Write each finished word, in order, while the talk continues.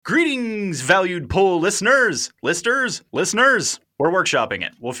Greetings, valued poll listeners. Listeners. We're workshopping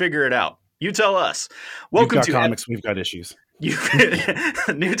it. We'll figure it out. You tell us. Welcome to comics. We've got issues. New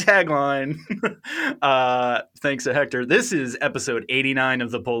tagline. Thanks to Hector. This is episode 89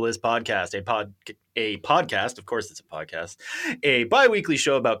 of the Poll List podcast, a podcast. Of course, it's a podcast. A bi-weekly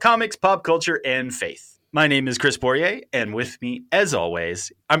show about comics, pop culture, and faith. My name is Chris Poirier, and with me, as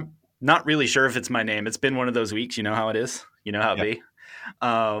always, I'm not really sure if it's my name. It's been one of those weeks. You know how it is. You know how it be.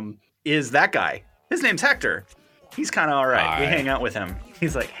 Is that guy. His name's Hector. He's kind of all right. Hi. We hang out with him.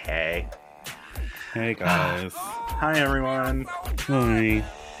 He's like, hey guys. hi everyone. Hi.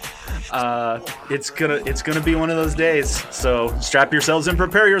 It's gonna be one of those days, so strap yourselves and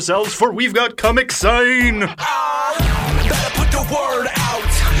prepare yourselves, for we've got Comic Sign. Better put the word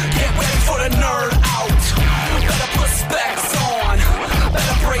out. Get ready for the nerd out. Better put specs on.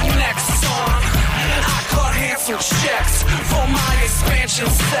 Better bring next song. I cut handsome checks for my expansion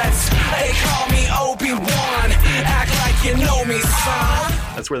sets. They call me Obi-Wan. Act like you know me, son.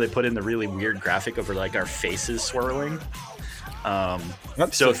 That's where they put in the really weird graphic of like our faces swirling.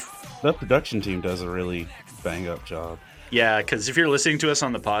 The production team does a really bang up job. Yeah, because if you're listening to us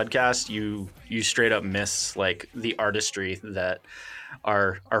on the podcast, you straight up miss like the artistry that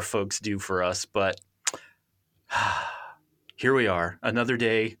our folks do for us. But here we are, another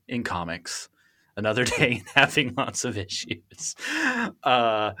day in comics, another day in having lots of issues.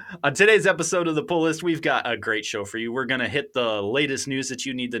 On today's episode of the Poll List, we've got a great show for you. We're going to hit the latest news that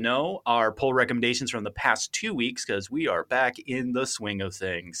you need to know, our poll recommendations from the past 2 weeks, because we are back in the swing of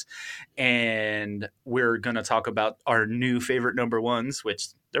things. And we're going to talk about our new favorite number ones, which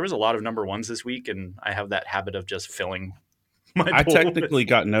there was a lot of number ones this week, and I have that habit of just filling my I poll technically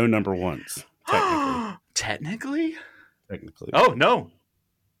got no number ones. Technically? Technically. Oh, no.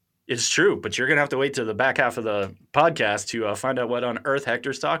 It's true, but you're going to have to wait to the back half of the podcast to find out what on earth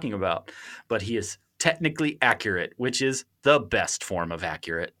Hector's talking about. But he is technically accurate, which is the best form of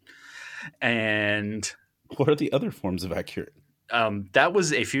accurate. And What are the other forms of accurate? that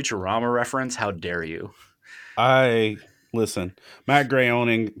was a Futurama reference. How dare you? Listen, Matt Gray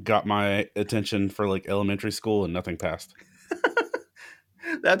owning got my attention for like elementary school and nothing passed.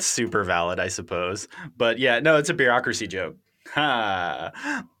 That's super valid, I suppose. But yeah, no, it's a bureaucracy joke. Ha.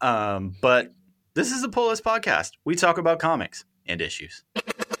 But this is the Poll List podcast. We talk about comics and issues.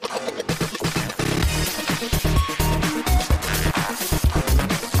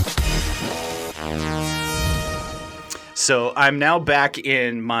 So I'm now back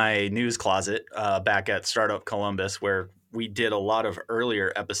in my news closet, back at Startup Columbus, where we did a lot of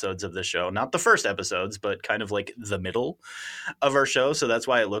earlier episodes of the show. Not the first episodes, but kind of like the middle of our show. So that's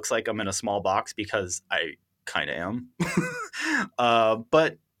why it looks like I'm in a small box, because I kind of am.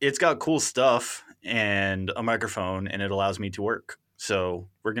 But it's got cool stuff and a microphone, and it allows me to work. So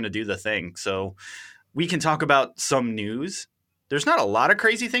we're going to do the thing. So we can talk about some news. There's not a lot of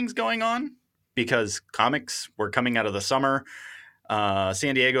crazy things going on, because comics were coming out of the summer.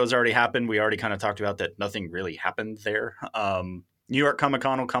 San Diego's already happened. We already kind of talked about that. Nothing really happened there. New York Comic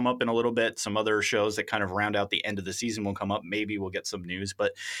Con will come up in a little bit. Some other shows that kind of round out the end of the season will come up. Maybe we'll get some news,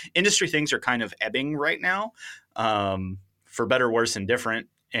 but industry things are kind of ebbing right now, for better, worse, and different.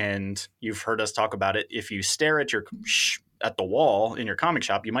 And you've heard us talk about it. If you stare at at the wall in your comic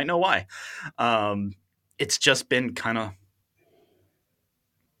shop, you might know why. It's just been kind of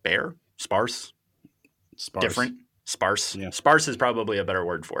bare, sparse, different. Sparse. Yeah. Sparse is probably a better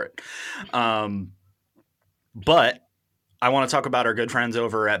word for it. But I want to talk about our good friends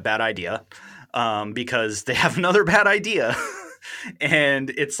over at Bad Idea, because they have another bad idea.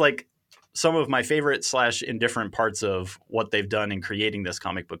 And it's like some of my favorite / indifferent parts of what they've done in creating this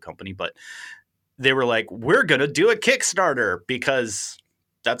comic book company. But they were like, we're going to do a Kickstarter, because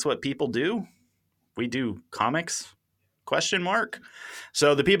that's what people do. We do comics ?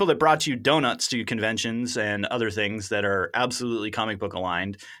 So the people that brought you donuts to conventions and other things that are absolutely comic book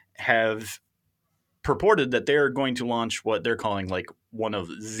aligned have purported that they're going to launch what they're calling like one of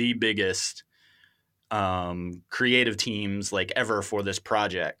the biggest creative teams like ever for this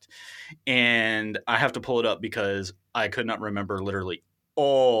project. And I have to pull it up because I could not remember literally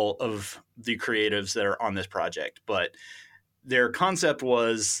all of the creatives that are on this project. But their concept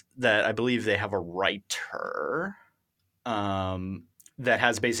was that I believe they have a writer that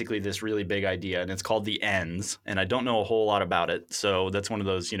has basically this really big idea, and it's called The Ends, and I don't know a whole lot about it, so that's one of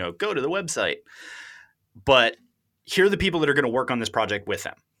those, go to the website. But here are the people that are going to work on this project with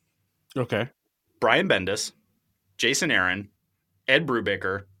them. Okay. Brian Bendis, Jason Aaron, Ed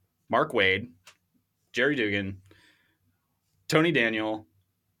Brubaker, Mark Waid, Jerry Dugan, Tony Daniel,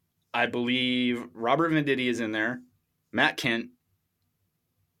 I believe Robert Venditti is in there, Matt Kent,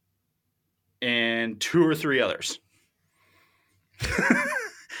 and 2 or 3 others.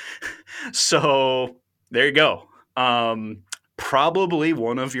 So there you go. Probably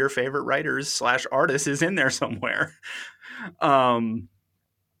one of your favorite writers / artists is in there somewhere.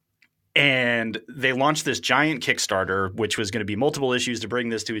 And they launched this giant Kickstarter, which was going to be multiple issues to bring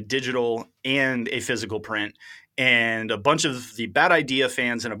this to a digital and a physical print. And a bunch of the Bad Idea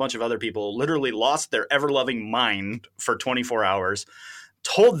fans and a bunch of other people literally lost their ever-loving mind for 24 hours,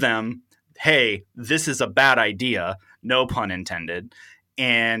 told them, hey, this is a bad idea, no pun intended.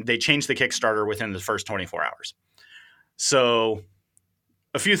 And they changed the Kickstarter within the first 24 hours. So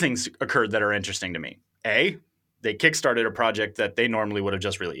a few things occurred that are interesting to me. A, they kickstarted a project that they normally would have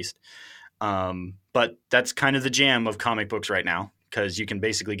just released. But that's kind of the jam of comic books right now, because you can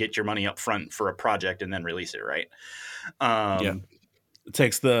basically get your money up front for a project and then release it, right? Yeah. It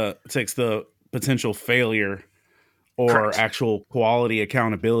takes the potential failure or Correct. actual quality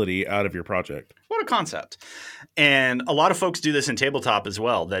accountability out of your project. What a concept. And a lot of folks do this in tabletop as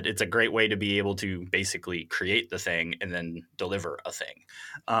well, that it's a great way to be able to basically create the thing and then deliver a thing,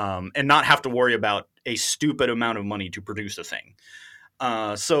 and not have to worry about a stupid amount of money to produce a thing.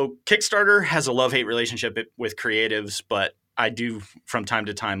 So Kickstarter has a love-hate relationship with creatives, but I do from time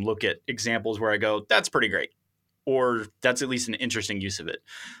to time look at examples where I go, that's pretty great, or that's at least an interesting use of it.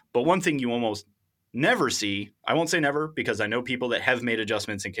 But one thing you almost never see, I won't say never, because I know people that have made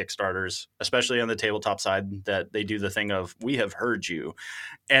adjustments in Kickstarters, especially on the tabletop side, that they do the thing of, we have heard you.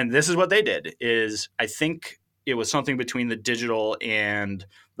 And this is what they did, is I think it was something between the digital and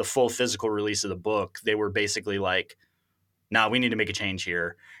the full physical release of the book. They were basically like, nah, we need to make a change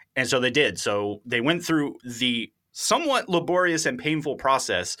here. And so they did. So they went through the somewhat laborious and painful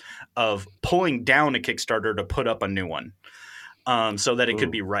process of pulling down a Kickstarter to put up a new one, so that it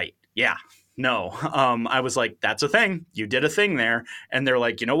could be right. Yeah. No. I was like, that's a thing. You did a thing there. And they're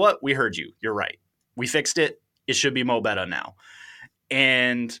like, you know what? We heard you. You're right. We fixed it. It should be Mo Betta now.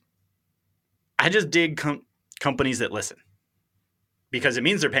 And I just dig companies that listen, because it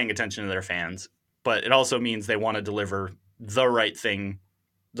means they're paying attention to their fans, but it also means they want to deliver the right thing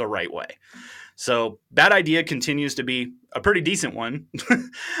the right way. So Bad Idea continues to be a pretty decent one.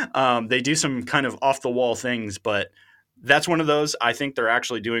 They do some kind of off the wall things, but that's one of those. I think they're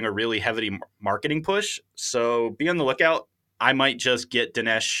actually doing a really heavy marketing push. So be on the lookout. I might just get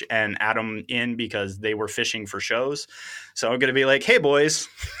Dinesh and Adam in because they were fishing for shows. So I'm going to be like, hey, boys,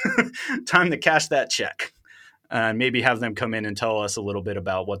 time to cash that check. And maybe have them come in and tell us a little bit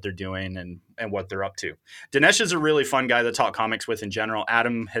about what they're doing and what they're up to. Dinesh is a really fun guy to talk comics with in general.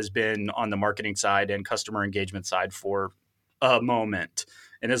 Adam has been on the marketing side and customer engagement side for a moment,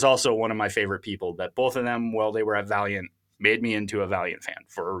 and is also one of my favorite people. That both of them, while they were at Valiant, made me into a Valiant fan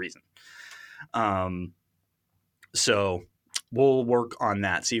for a reason. So we'll work on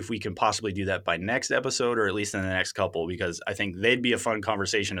that, see if we can possibly do that by next episode, or at least in the next couple, because I think they'd be a fun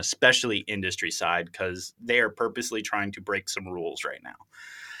conversation, especially industry side, because they are purposely trying to break some rules right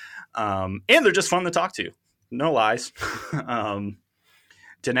now. And they're just fun to talk to. No lies.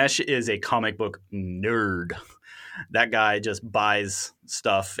 Dinesh is a comic book nerd. That guy just buys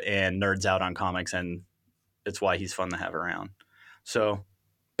stuff and nerds out on comics, and it's why he's fun to have around. So,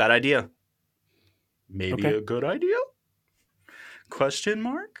 Bad Idea. Maybe a good idea? Question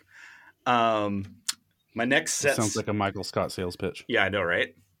mark? My next set sounds like a Michael Scott sales pitch. Yeah, I know,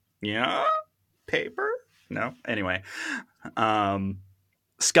 right? Yeah, paper? No. Anyway,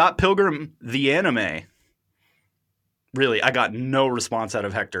 Scott Pilgrim the anime. Really, I got no response out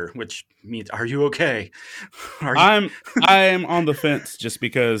of Hector, which means, are you okay? I am on the fence just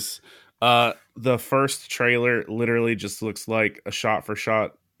because the first trailer literally just looks like a shot for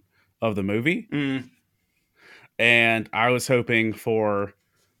shot of the movie. And I was hoping for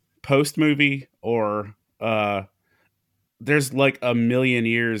post movie, or there's like a million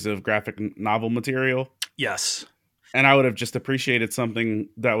years of graphic novel material. Yes. And I would have just appreciated something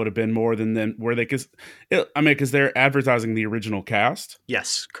that would have been more than them, where they, because they're advertising the original cast.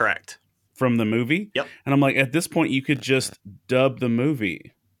 Yes, correct. From the movie. Yep. And I'm like, at this point, you could just dub the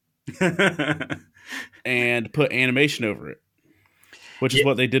movie and put animation over it, which is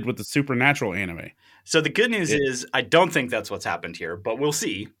what they did with the Supernatural anime. So the good news is, I don't think that's what's happened here, but we'll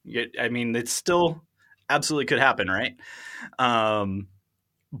see. I mean, it still absolutely could happen, right?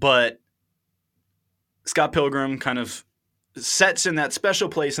 But Scott Pilgrim kind of sets in that special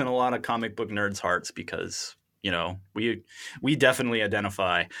place in a lot of comic book nerds' hearts, because, you know, we definitely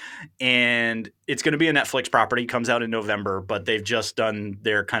identify. And it's going to be a Netflix property, comes out in November, but they've just done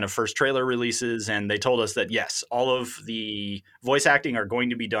their kind of first trailer releases, and they told us that, yes, all of the voice acting are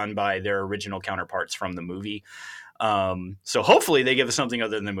going to be done by their original counterparts from the movie. So hopefully they give us something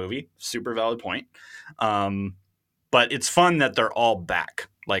other than the movie. Super valid point. But it's fun that they're all back.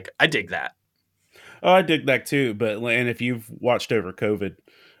 Like, I dig that. Oh, I dig that too. And if you've watched over COVID,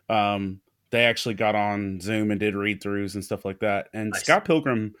 they actually got on Zoom and did read-throughs and stuff like that. And Nice. Scott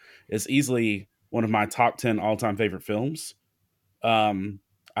Pilgrim is easily one of my top 10 all-time favorite films.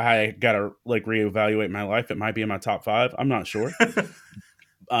 I gotta reevaluate my life. It might be in my top 5. I'm not sure.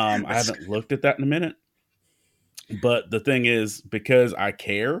 I haven't looked at that in a minute. But the thing is, because I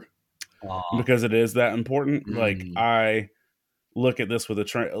care, because it is that important, I look at this with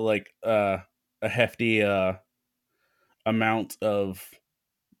a hefty amount of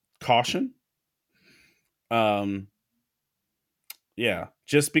caution. Yeah,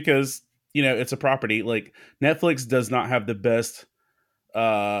 just because, it's a property. Like, Netflix does not have the best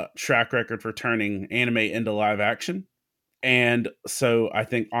track record for turning anime into live action. And so I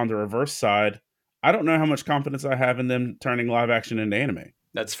think on the reverse side, I don't know how much confidence I have in them turning live action into anime.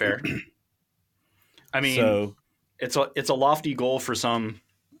 That's fair. I mean, it's a lofty goal for some,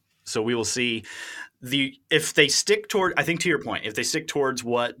 so we will see. If they stick toward, I think to your point, if they stick towards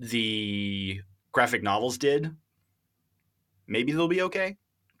what the graphic novels did, maybe they'll be okay,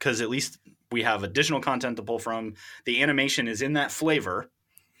 because at least we have additional content to pull from. The animation is in that flavor.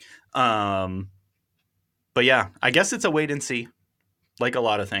 But yeah, I guess it's a wait and see, like a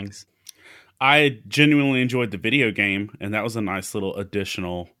lot of things. I genuinely enjoyed the video game, and that was a nice little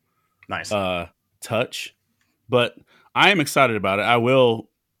additional touch. But I am excited about it. I will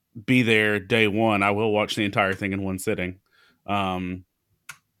be there day one. I will watch the entire thing in one sitting. I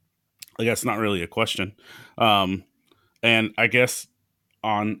guess not really a question. And I guess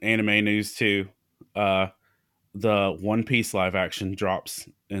on anime news too, the One Piece live action drops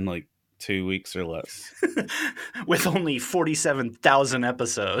in 2 weeks or less. With only 47,000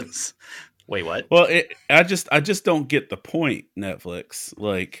 episodes. Wait, what? Well, I just don't get the point, Netflix.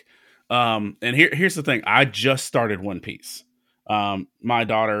 And here's the thing. I just started One Piece. My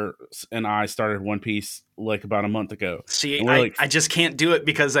daughter and I started One Piece about a month ago. See, I just can't do it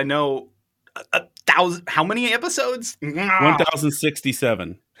because I know 1,000. How many episodes?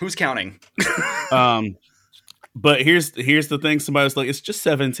 1,067. Who's counting? But here's the thing. Somebody was like, it's just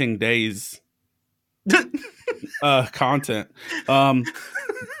 17 days content.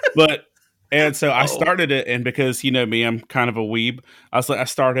 And so I started it, and because you know me, I'm kind of a weeb. I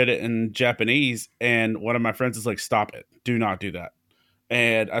started it in Japanese, and one of my friends is like, "Stop it! Do not do that."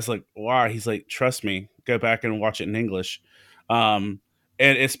 And I was like, "Why?" He's like, "Trust me, go back and watch it in English." And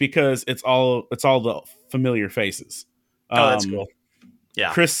it's because it's all the familiar faces. That's cool.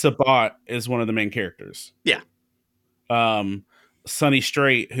 Yeah, Chris Sabat is one of the main characters. Yeah. Sonny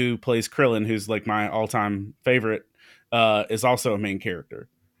Strait, who plays Krillin, who's my all-time favorite, is also a main character.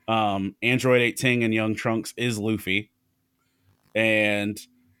 Android 18 and Young Trunks is Luffy, and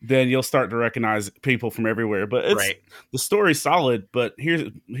then you'll start to recognize people from everywhere. But the story's solid. But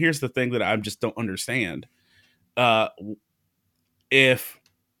here's the thing that I just don't understand: if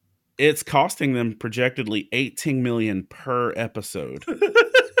it's costing them projectedly $18 million per episode,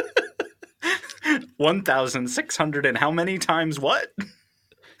 1,600 and how many times what?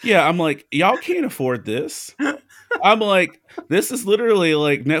 Yeah, I'm like, y'all can't afford this. I'm like, this is literally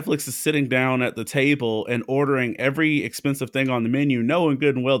Netflix is sitting down at the table and ordering every expensive thing on the menu, knowing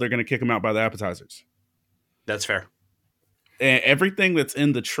good and well they're going to kick them out by the appetizers. That's fair. And everything that's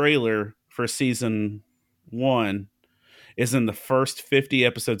in the trailer for season 1 is in the first 50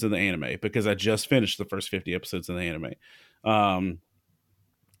 episodes of the anime, because I just finished the first 50 episodes of the anime.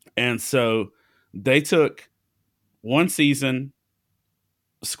 And so they took one season,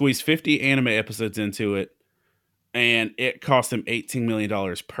 squeezed 50 anime episodes into it, and it cost them $18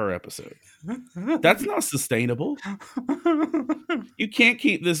 million per episode. That's not sustainable. You can't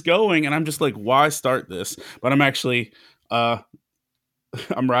keep this going. And I'm just like, why start this? But I'm actually, I'm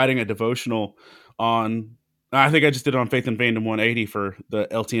writing a devotional on, I think I just did it on Faith and Fandom 180 for the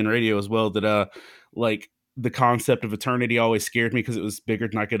LTN radio as well, that the concept of eternity always scared me because it was bigger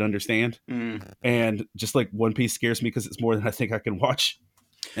than I could understand. And just One Piece scares me because it's more than I think I can watch.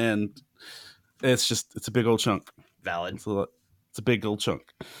 And it's a big old chunk. Valid. It's a big old chunk.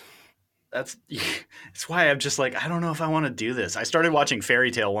 It's why I'm just I don't know if I want to do this. I started watching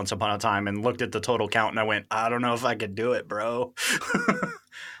Fairy Tail once upon a time and looked at the total count and I went, I don't know if I could do it, bro.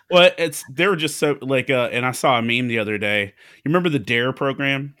 Well, they were just so and I saw a meme the other day. You remember the DARE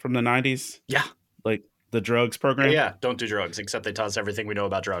program from the 90s? Yeah. The drugs program? Yeah, don't do drugs, except they taught us everything we know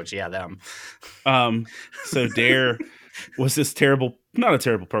about drugs. Yeah, them. So DARE was this not a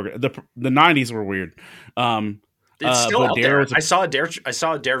terrible program. The 90s were weird. It's still out there. I saw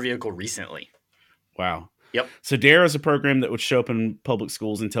a DARE vehicle recently. Wow. Yep. So DARE is a program that would show up in public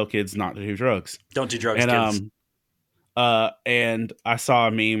schools and tell kids not to do drugs. Don't do drugs, And kids. and I saw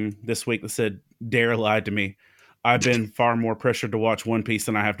a meme this week that said DARE lied to me. I've been far more pressured to watch One Piece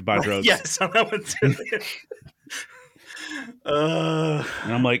than I have to buy drugs. Yes, on that one too.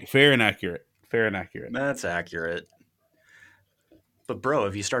 And I'm like, fair and accurate. Fair and accurate. That's accurate. But bro,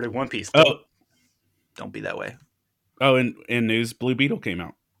 have you started One Piece? Don't be that way. Oh, and in news, Blue Beetle came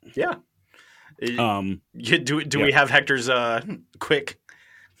out. Yeah. Do yeah. we have Hector's quick?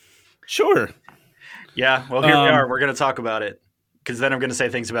 Sure. Yeah. Well, here we are. We're going to talk about it because then I'm going to say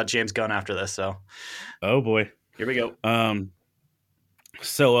things about James Gunn after this. So. Oh boy. Here we go.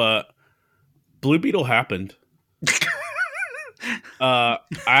 So Blue Beetle happened. And by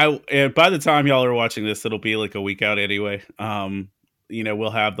the time y'all are watching this, it'll be like a week out anyway.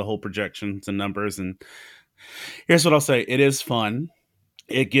 We'll have the whole projections and numbers, and here's what I'll say. It is fun.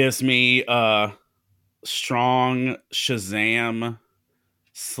 It gives me strong Shazam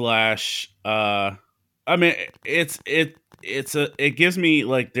 / it gives me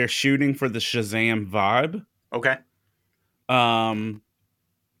like they're shooting for the Shazam vibe. Okay.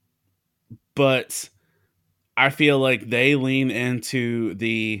 But I feel like they lean into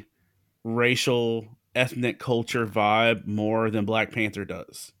the racial ethnic culture vibe more than Black Panther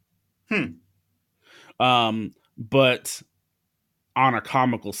does. But on a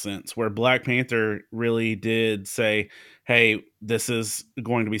comical sense, where Black Panther really did say, hey, this is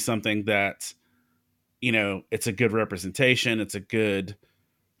going to be something that, it's a good representation. It's a good,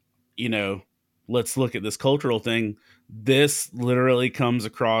 let's look at this cultural thing. This literally comes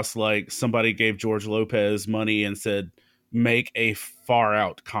across like somebody gave George Lopez money and said, make a far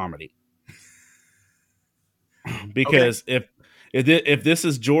out comedy. Because if this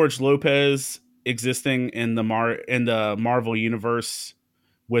is George Lopez existing in the Marvel universe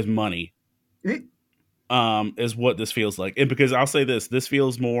with money, is what this feels like. And because I'll say this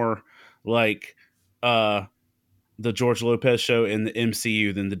feels more like the George Lopez show in the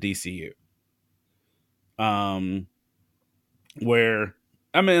MCU than the DCU. Where,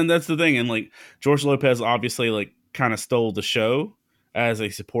 I mean, that's the thing. And like George Lopez obviously like kind of stole the show as a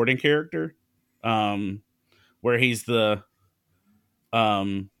supporting character. Where he's the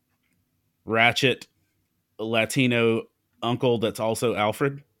ratchet Latino uncle that's also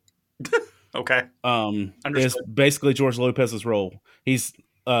Alfred. Okay. Is basically George Lopez's role. He's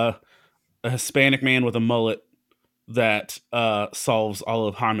a Hispanic man with a mullet that solves all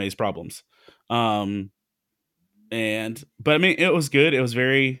of Jaime's problems. But I mean, it was good. It was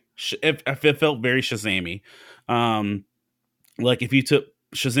very, it felt very Shazam-y. Like if you took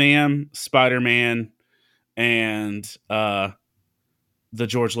Shazam, Spider-Man, and the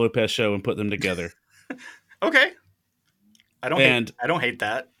George Lopez show and put them together. Okay. I don't hate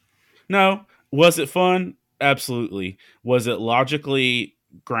that. No. Was it fun? Absolutely. Was it logically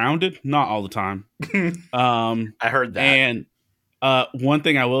grounded? Not all the time. I heard that. And one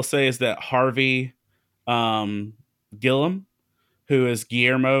thing I will say is that Harvey Gillum, who is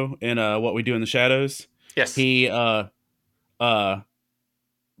Guillermo in What We Do in the Shadows, yes, he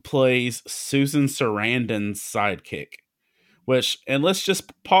plays Susan Sarandon's sidekick. And let's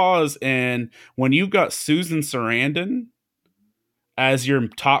just pause, and when you've got Susan Sarandon as your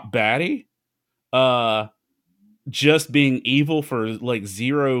top baddie, just being evil for like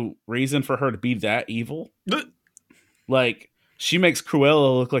zero reason for her to be that evil, like she makes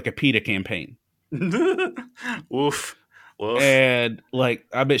Cruella look like a PETA campaign. Oof. And like,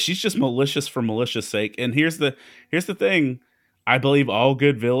 I bet she's just malicious for malicious sake. And here's the thing. I believe all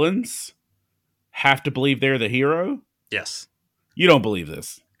good villains have to believe they're the hero. Yes. You don't believe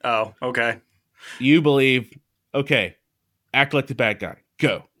this. Oh, okay. You believe, okay, act like the bad guy.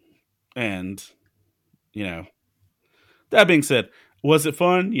 Go. And, that being said, was it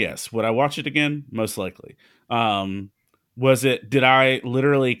fun? Yes. Would I watch it again? Most likely. Did I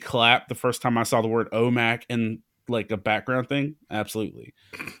literally clap the first time I saw the word OMAC in like a background thing? Absolutely.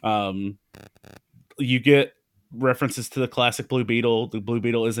 You get references to the classic Blue Beetle. The Blue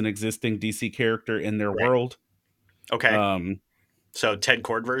Beetle is an existing DC character in their world. Okay. So Ted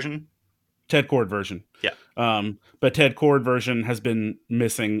Kord version? Ted Kord version. Yeah. But Ted Kord version has been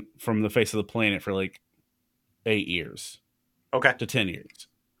missing from the face of the planet for like 8 years. Okay. To 10 years.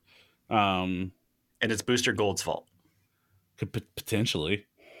 And it's Booster Gold's fault. Potentially.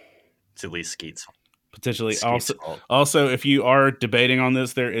 It's at least Skeet's fault. Potentially. Skeet's fault. Also, if you are debating on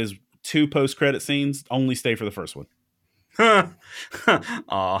this, there is 2 post-credit scenes. Only stay for the first one.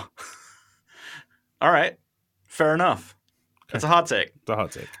 Aw. All right. Fair enough. That's a hot take. It's a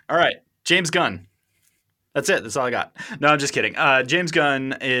hot take. All right. James Gunn. That's it. That's all I got. No, I'm just kidding. James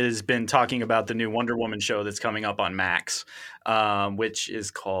Gunn has been talking about the new Wonder Woman show that's coming up on Max, which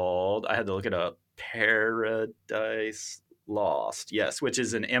is called, I had to look it up, Paradise Lost. Yes, which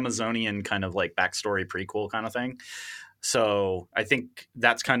is an Amazonian kind of like backstory prequel kind of thing. So I think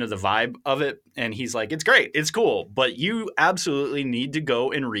that's kind of the vibe of it. And he's like, it's great. It's cool. But you absolutely need to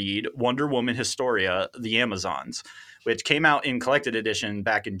go and read Wonder Woman Historia, The Amazons, which came out in collected edition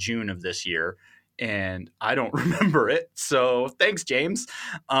back in June of this year. And I don't remember it. So thanks, James.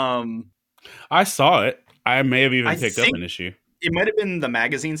 I saw it. I may have even picked up an issue. It might have been the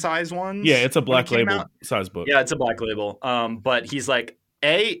magazine size ones. Yeah, it's a black label size book. Yeah, it's a black label. But he's like,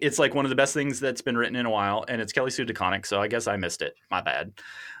 it's like one of the best things that's been written in a while, and it's Kelly Sue DeConnick, so I guess I missed it. My bad.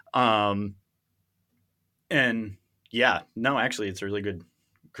 And yeah, no, actually, it's a really good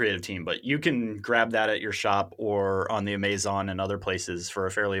creative team, but you can grab that at your shop or on the Amazon and other places for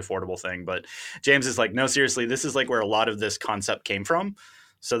a fairly affordable thing. But James is like, no, seriously, this is like where a lot of this concept came from,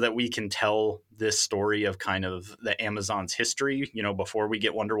 so that we can tell this story of kind of the Amazon's history, you know, before we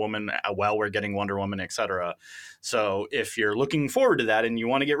get Wonder Woman, while we're getting Wonder Woman, etc. So if you're looking forward to that and you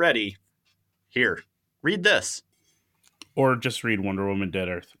want to get ready, here, read this. Or just read Wonder Woman Dead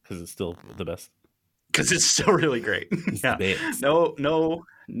Earth, because it's still the best. Because it's still really great. Yeah. No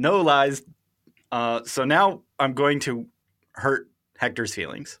lies. So now I'm going to hurt Hector's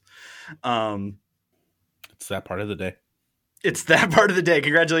feelings. It's that part of the day. It's that part of the day.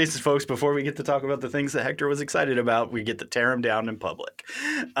 Congratulations, folks. Before we get to talk about the things that Hector was excited about, we get to tear him down in public.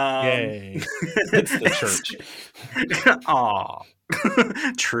 Yay. It's the church. Aw.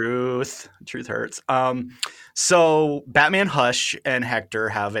 Truth hurts. So Batman Hush and Hector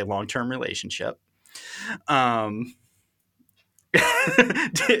have a long-term relationship.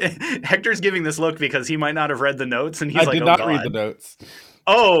 Hector's giving this look because he might not have read the notes, and he's like, I did not read the notes.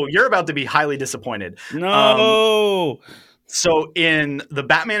 Oh, you're about to be highly disappointed. No. So in the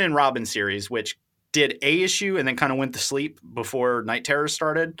Batman and Robin series, which did a issue and then kind of went to sleep before Night Terrors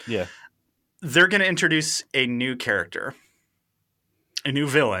started, yeah, they're going to introduce a new character, a new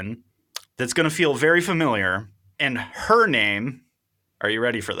villain that's going to feel very familiar. And her name, are you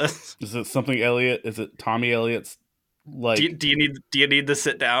ready for this? Is it something Elliot? Is it Tommy Elliott's? Like, do you need to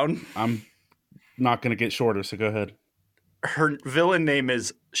sit down? I'm not going to get shorter, so go ahead. Her villain name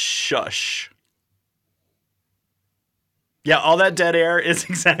is Shush. Yeah, all that dead air is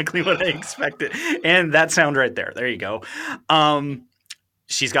exactly what I expected. And that sound right there. There you go.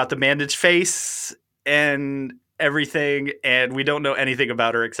 She's got the bandaged face and everything, and we don't know anything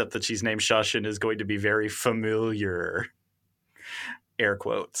about her except that she's named Shush and is going to be very familiar. Air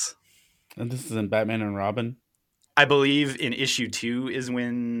quotes. And this is in Batman and Robin? I believe in issue 2 is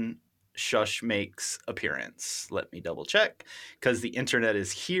when Shush makes appearance. Let me double check, because the internet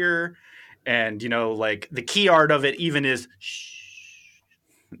is here. And, you know, like the key art of it even is shh.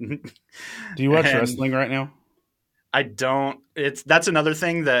 Do you watch wrestling right now? I don't. That's another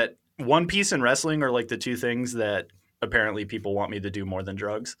thing that One Piece and wrestling are like the two things that apparently people want me to do more than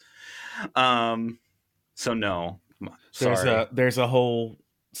drugs. So no. Sorry. There's a whole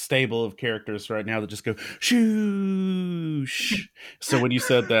stable of characters right now that just go shoosh. So when you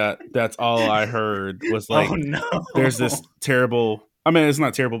said that, that's all I heard was like, oh, no. There's this terrible. I mean, it's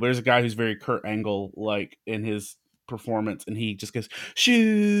not terrible, but there's a guy who's very Kurt Angle like in his performance, and he just goes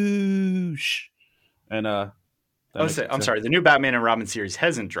shoosh. And I'm sorry, the new Batman and Robin series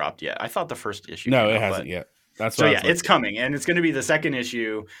hasn't dropped yet. I thought the first issue. No, it hasn't yet. That's so yeah, it's coming, and it's going to be the second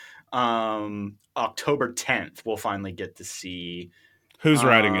issue. October 10th, we'll finally get to see who's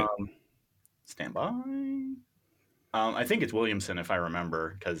writing it. Stand by. I think it's Williamson, if I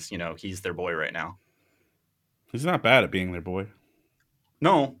remember, because you know he's their boy right now. He's not bad at being their boy.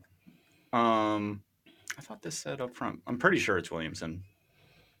 No. I thought this said up front. I'm pretty sure it's Williamson.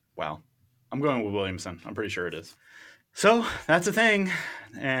 Wow. I'm going with Williamson. I'm pretty sure it is. So that's a thing.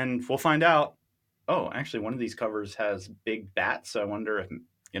 And we'll find out. Oh, actually, one of these covers has big bats. So I wonder if,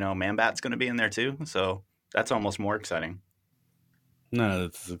 you know, Man-Bat's going to be in there too. So that's almost more exciting. No,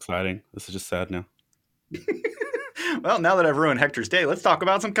 this is exciting. This is just sad now. Well, now that I've ruined Hector's day, let's talk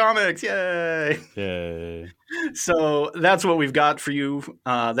about some comics. Yay! Yay. So that's what we've got for you.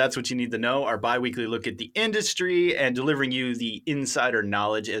 That's what you need to know. Our bi-weekly look at the industry and delivering you the insider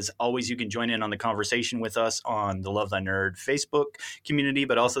knowledge. As always, you can join in on the conversation with us on the Love Thy Nerd Facebook community,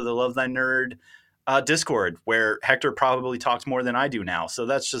 but also the Love Thy Nerd Discord, where Hector probably talks more than I do now. So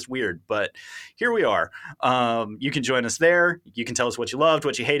that's just weird. But here we are. You can join us there. You can tell us what you loved,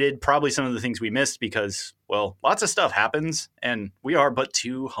 what you hated, probably some of the things we missed because, well, lots of stuff happens. And we are but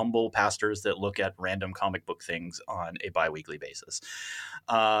two humble pastors that look at random comic book things on a bi-weekly basis.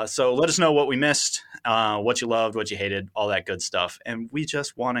 So let us know what we missed, what you loved, what you hated, all that good stuff. And we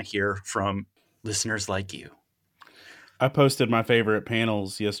just want to hear from listeners like you. I posted my favorite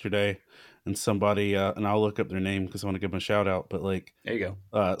panels yesterday, and somebody, and I'll look up their name because I want to give them a shout out. But like, there you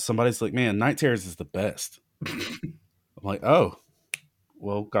go. Somebody's like, "Man, Night Terrors is the best." I'm like, "Oh,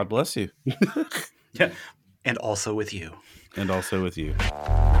 well, God bless you." Yeah, and also with you. And also with you.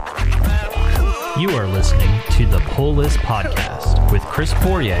 You are listening to the Pull List Podcast with Chris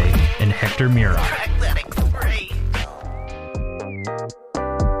Poirier and Hector Mira.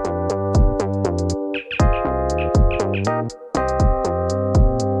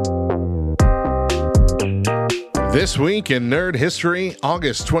 This week in Nerd History,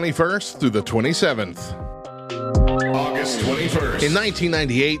 August 21st through the 27th. August 21st. In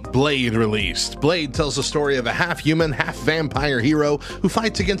 1998, Blade released. Blade tells the story of a half-human, half-vampire hero who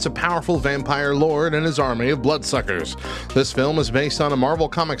fights against a powerful vampire lord and his army of bloodsuckers. This film is based on a Marvel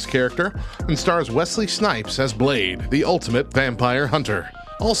Comics character and stars Wesley Snipes as Blade, the ultimate vampire hunter.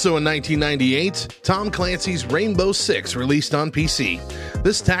 Also in 1998, Tom Clancy's Rainbow Six released on PC.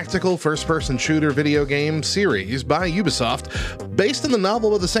 This tactical first-person shooter video game series by Ubisoft, based on the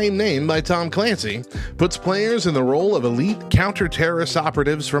novel of the same name by Tom Clancy, puts players in the role of elite counter-terrorist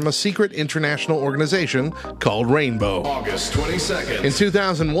operatives from a secret international organization called Rainbow. August 22nd. In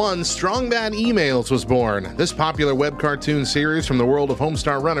 2001, Strong Bad Emails was born. This popular web cartoon series from the world of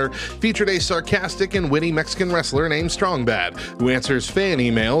Homestar Runner featured a sarcastic and witty Mexican wrestler named Strong Bad, who answers fan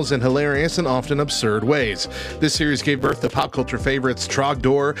emails in hilarious and often absurd ways. This series gave birth to pop culture favorites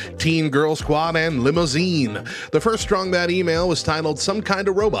Trogdor, Teen Girl Squad, and Limousine. The first Strong Bad email was titled Some Kind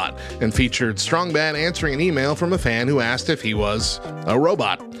of Robot and featured Strong Bad answering an email from a fan who asked if he was a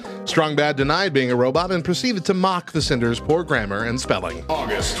robot. Strong Bad denied being a robot and proceeded to mock the sender's poor grammar and spelling.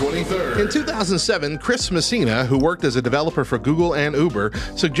 August 23rd. In 2007, Chris Messina, who worked as a developer for Google and Uber,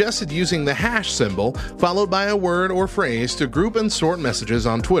 suggested using the hash symbol followed by a word or phrase to group and sort messages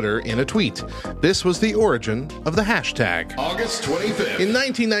on Twitter in a tweet. This was the origin of the hashtag. August 25th. In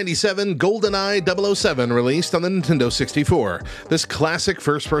 1997, GoldenEye 007 released on the Nintendo 64. This classic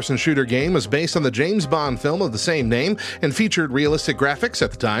first-person shooter game was based on the James Bond film of the same name and featured realistic graphics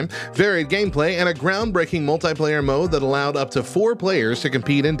at the time, varied gameplay, and a groundbreaking multiplayer mode that allowed up to 4 players to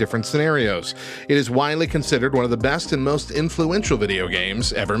compete in different scenarios. It is widely considered one of the best and most influential video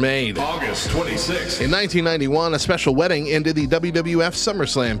games ever made. August 26th. In 1991, a special wedding ended the WWF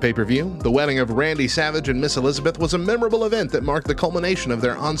SummerSlam pay-per-view. The wedding of Randy Savage and Miss Elizabeth was a memorable event that marked the culmination of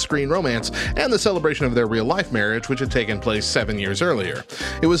their on-screen romance and the celebration of their real-life marriage, which had taken place 7 years earlier.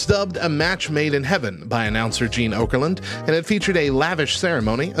 It was dubbed a match made in heaven by announcer Gene Okerlund, and it featured a lavish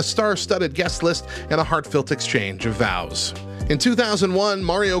ceremony, a star-studded guest list, and a heartfelt exchange of vows. In 2001,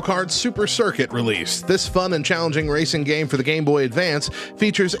 Mario Kart Super Circuit released. This fun and challenging racing game for the Game Boy Advance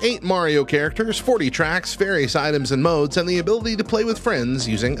features 8 Mario characters, 40 tracks, various items and modes, and the ability to play with friends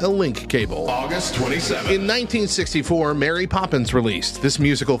using a link cable. August 27th. In 1964, Mary Poppins released. This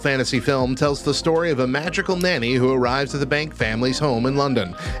musical fantasy film tells the story of a magical nanny who arrives at the Bank family's home in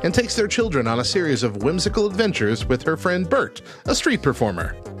London and takes their children on a series of whimsical adventures with her friend Bert, a street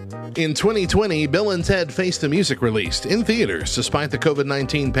performer. In 2020, Bill and Ted Face the Music released in theaters, despite the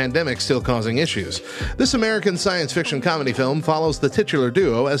COVID-19 pandemic still causing issues. This American science fiction comedy film follows the titular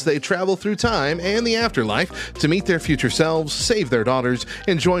duo as they travel through time and the afterlife to meet their future selves, save their daughters,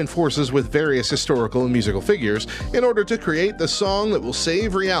 and join forces with various historical and musical figures in order to create the song that will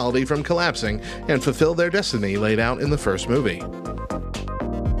save reality from collapsing and fulfill their destiny laid out in the first movie.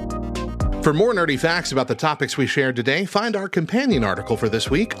 For more nerdy facts about the topics we shared today, find our companion article for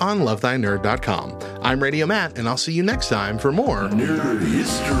this week on lovethynerd.com. I'm Radio Matt, and I'll see you next time for more Nerd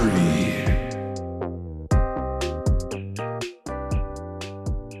History.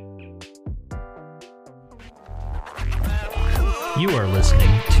 You are listening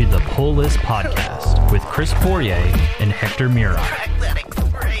to the Pull List Podcast with Chris Poirier and Hector Mira.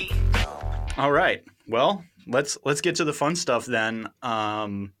 All right. Well, let's get to the fun stuff then.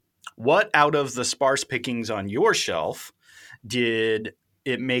 What out of the sparse pickings on your shelf did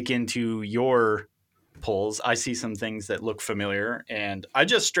it make into your pulls? I see some things that look familiar, and I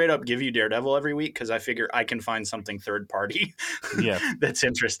just straight up give you Daredevil every week because I figure I can find something third party Yeah. that's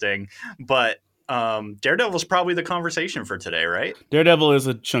interesting. But Daredevil's probably the conversation for today, right? Daredevil is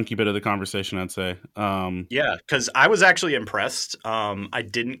a chunky bit of the conversation, I'd say. Yeah, because I was actually impressed. I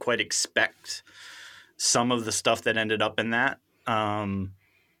didn't quite expect some of the stuff that ended up in that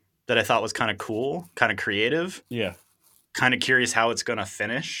that I thought was kind of cool, kind of creative. Yeah. Kind of curious how it's going to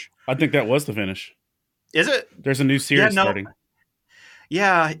finish. I think that was the finish. Is it? There's a new series starting.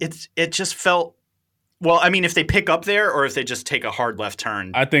 Yeah, it just felt. Well, I mean, if they pick up there or if they just take a hard left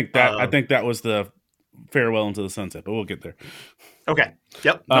turn. I think that was the farewell into the sunset, but we'll get there. Okay.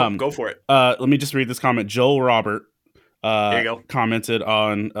 Yep. No, go for it. Let me just read this comment. Joel Robert there you go. Commented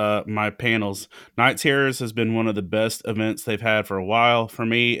on my panels. Night Terrors has been one of the best events they've had for a while. For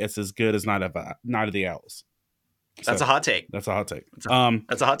me, it's as good as Night of the Owls. That's a hot take. That's a hot take.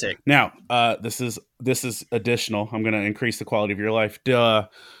 That's a hot take. Now, this is additional. I'm going to increase the quality of your life.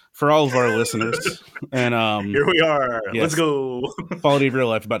 For all of our listeners, and here we are. Yes, let's go. Quality of your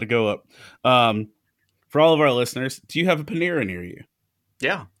life about to go up. For all of our listeners, do you have a Panera near you?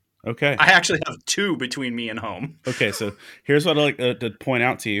 Yeah. Okay. I actually have 2 between me and home. Okay, so here's what I'd like to point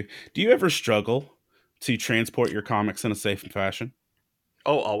out to you. Do you ever struggle to transport your comics in a safe fashion?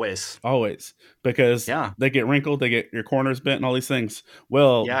 Oh, always. Always. Because they get wrinkled, they get your corners bent and all these things.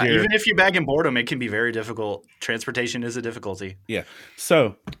 Well, yeah, even if you bag and board them, it can be very difficult. Transportation is a difficulty. Yeah.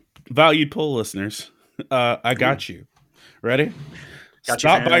 So, valued poll listeners, I got you. Ready?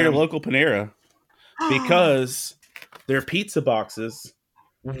 Stop by your local Panera because their pizza boxes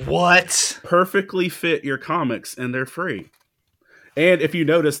perfectly fit your comics and they're free. And if you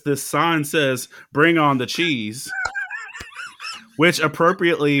notice, this sign says, "Bring on the cheese." Which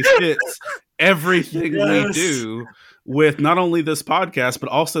appropriately fits everything we do with not only this podcast, but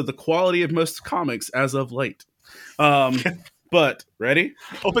also the quality of most comics as of late. But, ready?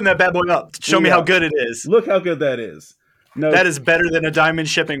 Open that bad boy up. Show me how good it is. Look how good that is. No, that is better than a diamond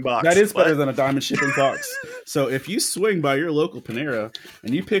shipping box. That is better than a diamond shipping box. So if you swing by your local Panera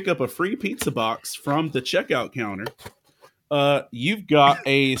and you pick up a free pizza box from the checkout counter, you've got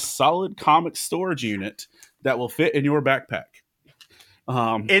a solid comic storage unit that will fit in your backpack.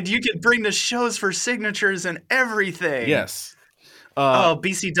 And you can bring the shows for signatures and everything. Yes.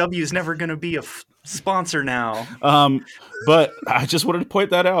 BCW is never going to be a sponsor now. But I just wanted to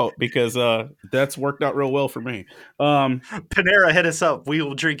point that out because that's worked out real well for me. Panera, hit us up. We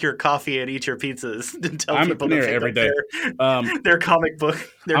will drink your coffee and eat your pizzas and tell I'm people at Panera to pick every up day. Their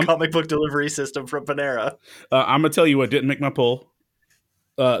comic book delivery system from Panera. I'm gonna tell you what didn't make my poll.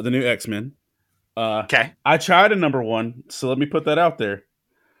 The new X-Men. Okay. I tried a number 1, so let me put that out there.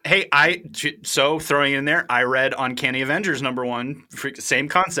 Hey, throwing it in there, I read Uncanny Avengers number 1, same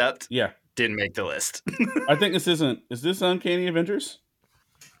concept. Yeah. Didn't make the list. I think is this Uncanny Avengers?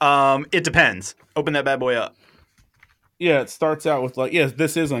 It depends. Open that bad boy up. Yeah, it starts out with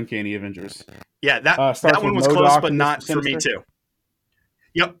this is Uncanny Avengers. Yeah, that one was close, but not for me too.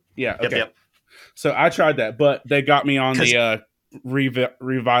 Yep. Yeah, okay. Yep. So I tried that, but they got me on the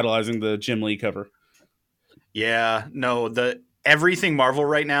revitalizing the Jim Lee cover. Yeah, no, everything Marvel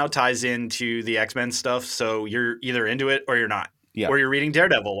right now ties into the X-Men stuff, so you're either into it or you're not. Yeah. Or you're reading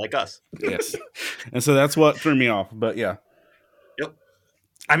Daredevil like us. Yes. And so that's what threw me off, but yeah. Yep.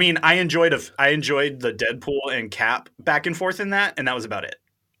 I mean, I enjoyed the Deadpool and Cap back and forth in that, and that was about it.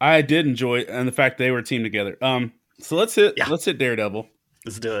 I did enjoy it, and the fact they were teamed together. So let's hit Daredevil.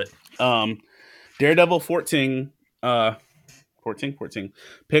 Let's do it. Daredevil 14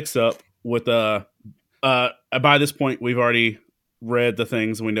 picks up with by this point we've already read the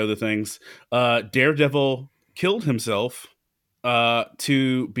things, we know the things. Daredevil killed himself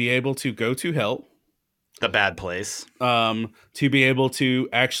to be able to go to hell, the bad place, to be able to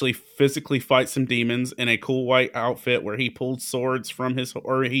actually physically fight some demons in a cool white outfit where he pulled swords from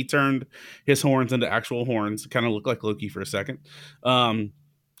he turned his horns into actual horns. Kind of looked like Loki for a second. All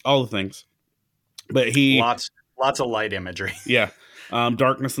the things, but lots of light imagery. Yeah.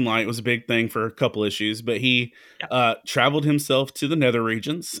 Darkness and light was a big thing for a couple issues, but he traveled himself to the nether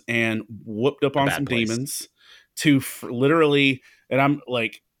regions and whooped up on some demons to literally, and I'm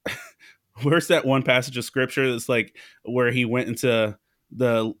like, where's that one passage of scripture that's like where he went into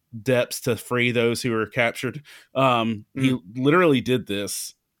the depths to free those who were captured? He literally did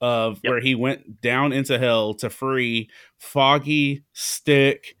this where he went down into hell to free Foggy,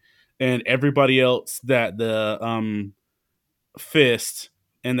 Stick, and everybody else that the Fist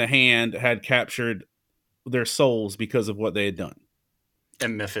and the Hand had captured their souls because of what they had done.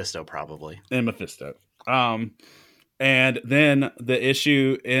 And Mephisto probably. And then the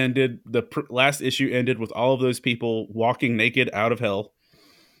issue ended. The last issue ended with all of those people walking naked out of hell.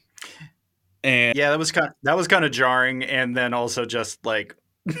 And yeah, that was kind of jarring. And then also just like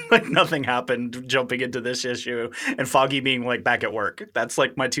like nothing happened jumping into this issue, and Foggy being like back at work. That's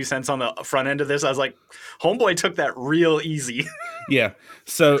like my 2 cents on the front end of this. I was like, Homeboy took that real easy. Yeah.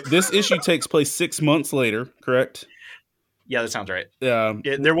 So this issue takes place 6 months later, correct? Yeah, that sounds right.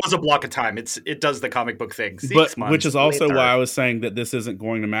 There was a block of time. It does the comic book thing. 6 but months which is also later. why I was saying that this isn't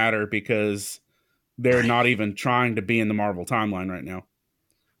going to matter, because they're not even trying to be in the Marvel timeline right now.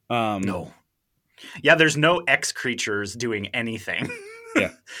 No. Yeah, there's no X creatures doing anything.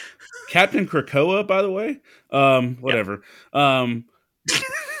 Yeah. Captain Krakoa, by the way. Whatever. Yep.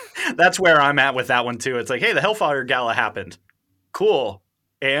 That's where I'm at with that one too. It's like, hey, the Hellfire Gala happened. Cool.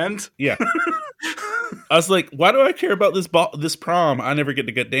 And yeah. I was like, why do I care about this prom I never get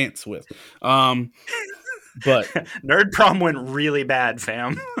to dance with? But Nerd Prom went really bad,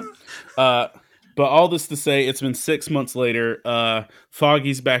 fam. But all this to say, it's been 6 months later.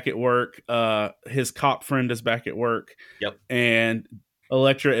 Foggy's back at work. His cop friend is back at work. Yep. And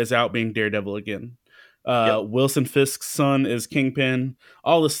Elektra is out being Daredevil again. Wilson Fisk's son is Kingpin.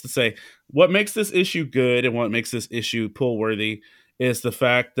 All this to say, what makes this issue good and what makes this issue pull-worthy is the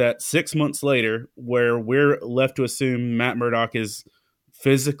fact that 6 months later, where we're left to assume Matt Murdock is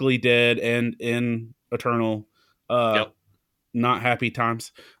physically dead and in eternal not happy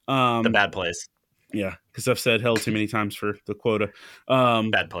times. The bad place. Yeah, because I've said hell too many times for the quota.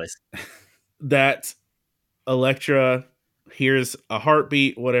 Bad place. That Elektra hears a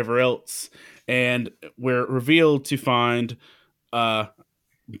heartbeat, whatever else, and we're revealed to find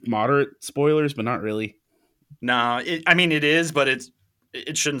moderate spoilers, but not really. No, it is, but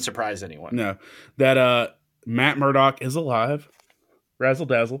it shouldn't surprise anyone. No, that Matt Murdock is alive, razzle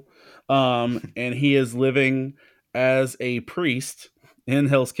dazzle, and he is living as a priest in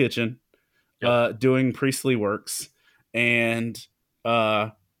Hell's Kitchen. Doing priestly works and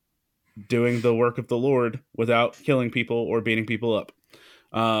doing the work of the Lord without killing people or beating people up.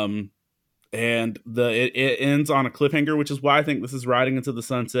 And it ends on a cliffhanger, which is why I think this is riding into the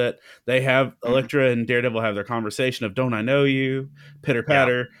sunset. They have Elektra and Daredevil have their conversation of "Don't I know you?" Pitter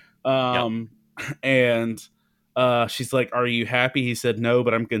patter, and she's like, "Are you happy?" He said, "No,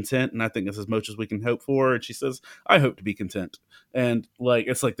 but I'm content, and I think that's as much as we can hope for." And she says, "I hope to be content." And like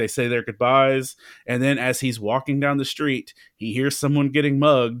it's like they say their goodbyes, and then as he's walking down the street, he hears someone getting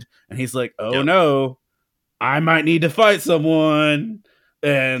mugged, and he's like, "Oh no, I might need to fight someone."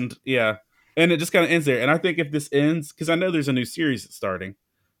 And and it just kind of ends there. And I think if this ends, because I know there's a new series that's starting,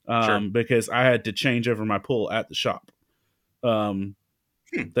 because I had to change over my pull at the shop.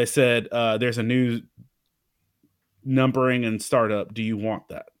 They said there's a new numbering and startup. Do you want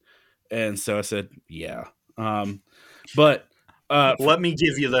that? And so I said, yeah. But let me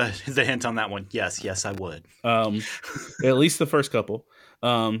give you the hint on that one. Yes, I would. At least the first couple.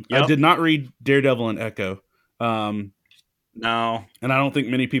 I did not read Daredevil and Echo. No, and I don't think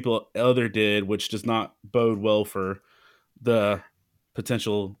many people other did, which does not bode well for the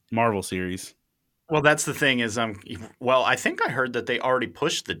potential Marvel series. Well, that's the thing is, I think I heard that they already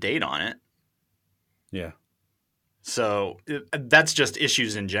pushed the date on it. Yeah. So that's just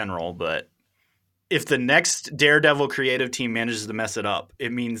issues in general, but if the next Daredevil creative team manages to mess it up,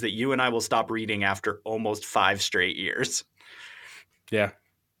 it means that you and I will stop reading after almost 5 straight years. Yeah.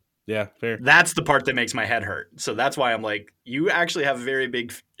 Yeah, fair. That's the part that makes my head hurt. So that's why I'm like, you actually have very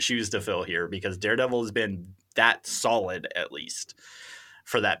big shoes to fill here, because Daredevil has been that solid, at least,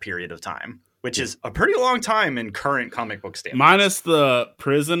 for that period of time, which is a pretty long time in current comic book standards. Minus the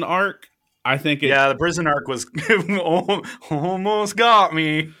prison arc, I think the prison arc was almost got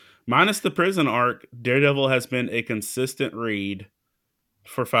me. Minus the prison arc, Daredevil has been a consistent read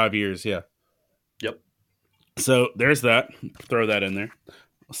for 5 years, yeah. Yep. So there's that. Throw that in there.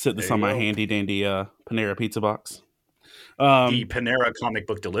 I'll sit this on my handy-dandy Panera pizza box. The Panera comic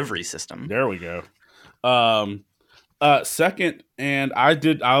book delivery system. There we go. Second, and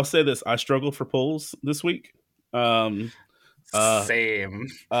I'll say this, I struggled for pulls this week. Same.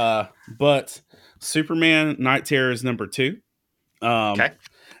 But Superman Night Terror is number 2. Okay.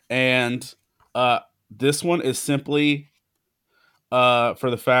 And this one is simply for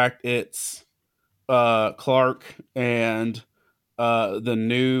the fact it's Clark and the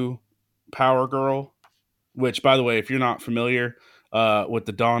new Power Girl, which, by the way, if you're not familiar with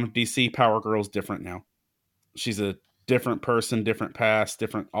the Dawn of DC, Power Girl's different now. She's a different person, different past,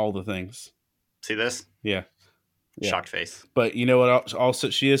 different all the things. See this? Yeah. Shocked face. But you know what also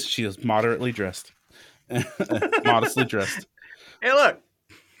she is? She is moderately dressed. Modestly dressed. Hey, look.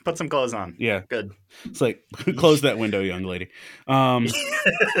 Put some clothes on. Yeah. Good. It's like, close that window, young lady.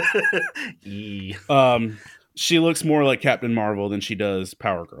 She looks more like Captain Marvel than she does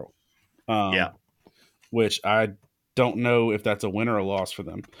Power Girl. Which I don't know if that's a win or a loss for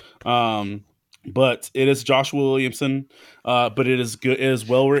them. But it is Joshua Williamson, but it is good. It is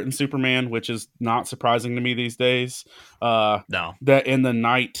well written Superman, which is not surprising to me these days. No. That in the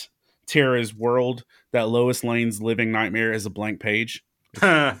Night Terror's world, that Lois Lane's living nightmare is a blank page.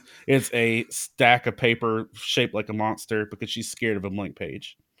 It's a stack of paper shaped like a monster because she's scared of a blank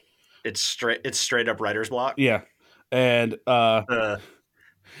page. It's straight up writer's block. Yeah, and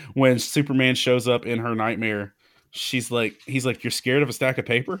when Superman shows up in her nightmare, he's like, "You're scared of a stack of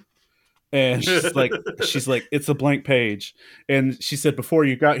paper?" And she's like, "It's a blank page." And she said, "Before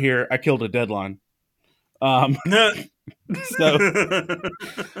you got here, I killed a deadline." So,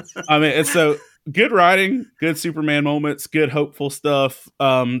 I mean, it's so good writing, good Superman moments, good hopeful stuff.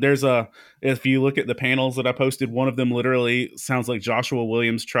 If you look at the panels that I posted, one of them literally sounds like Joshua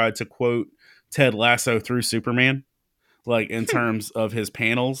Williams tried to quote Ted Lasso through Superman, like in terms of his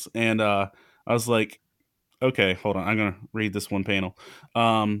panels. And I was like, okay, hold on, I'm gonna read this one panel.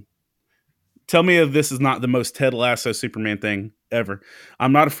 Tell me if this is not the most Ted Lasso Superman thing ever.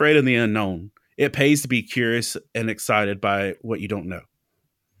 I'm not afraid of the unknown. It pays to be curious and excited by what you don't know.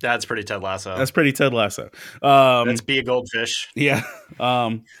 That's pretty Ted Lasso. That's pretty Ted Lasso. That's Be a Goldfish. Yeah.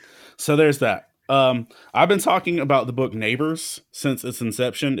 So there's that. I've been talking about the book Neighbors since its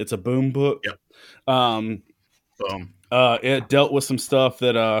inception. It's a Boom book. Yep. Boom. Boom. It dealt with some stuff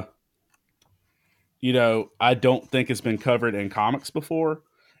that I don't think has been covered in comics before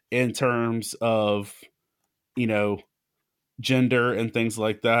in terms of, gender and things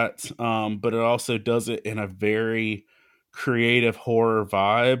like that. But it also does it in a very creative horror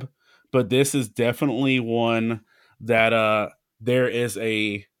vibe. But this is definitely one that there is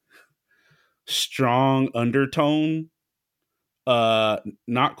a strong undertone,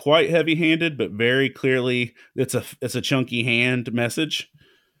 not quite heavy-handed, but very clearly it's a chunky hand message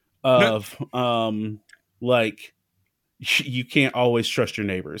of like you can't always trust your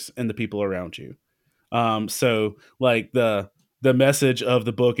neighbors and the people around you. So like the message of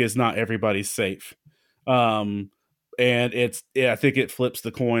the book is not everybody's safe. And I think it flips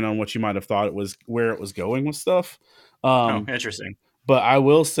the coin on what you might have thought it was, where it was going with stuff. Interesting. But I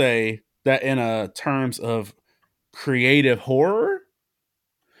will say that in terms of creative horror,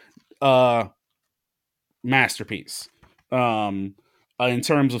 masterpiece. In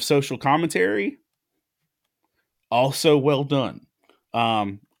terms of social commentary, also well done.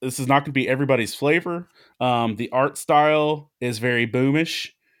 This is not going to be everybody's flavor. The art style is very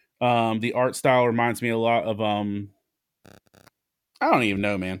boomish. The art style reminds me a lot of I don't even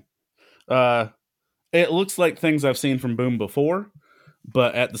know, man. It looks like things I've seen from Boom before,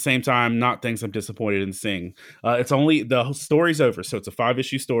 but at the same time, not things I'm disappointed in seeing. It's only the story's over, so it's a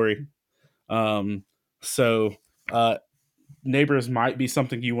 5-issue story. So Neighbors might be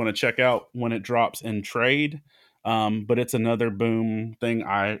something you want to check out when it drops in trade. But it's another Boom thing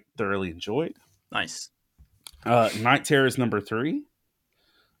I thoroughly enjoyed. Nice. Night Terrors number 3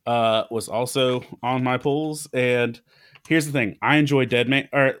 was also on my pulls, and here's the thing: I enjoy Deadman.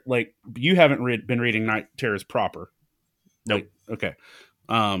 Or like, you haven't been reading Night Terrors proper. Nope. Okay.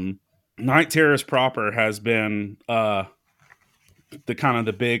 Night Terrors proper has been the kind of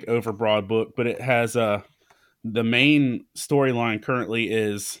the big overbroad book, but it has the main storyline currently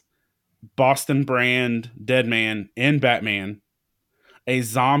is Boston Brand, Deadman, and Batman, a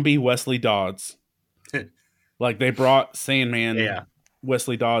zombie Wesley Dodds. Like they brought Sandman,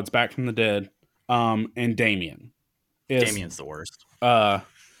 Wesley Dodds back from the dead, and Damian. Damian's the worst.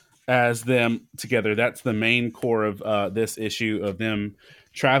 As them together. That's the main core of this issue of them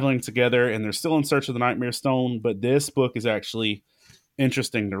traveling together, and they're still in search of the Nightmare Stone. But this book is actually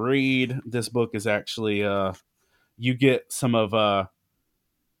interesting to read. This book is actually you get some of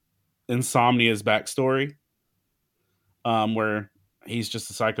Insomnia's backstory, where he's just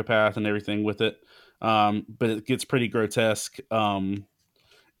a psychopath and everything with it. But it gets pretty grotesque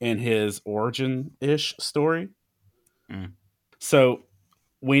in his origin-ish story. So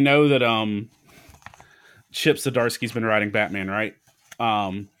we know that Chip Zdarsky's been writing Batman, right?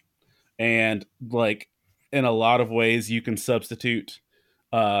 And like in a lot of ways, you can substitute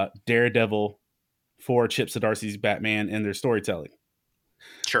Daredevil for Chip Zdarsky's Batman in their storytelling.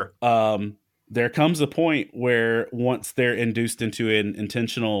 Sure. There comes a point where once they're induced into an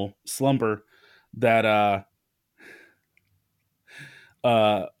intentional slumber, that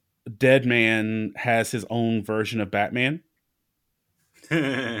Deadman has his own version of Batman.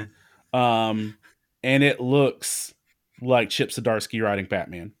 And it looks like Chip Zdarsky writing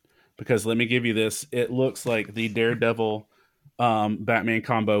Batman, because let me give you this: it looks like the Daredevil Batman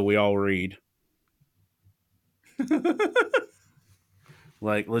combo we all read.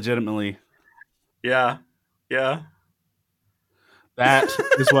 Like legitimately. Yeah. That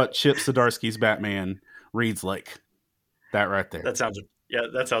is what Chip Zdarsky's Batman reads like. That right there. That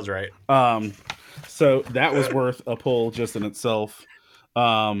sounds right. So that was worth a pull just in itself.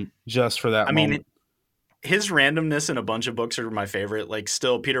 Just for that moment. Mean, his randomness in a bunch of books are my favorite. Like,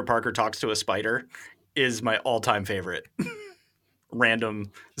 still, Peter Parker talks to a spider is my all-time favorite.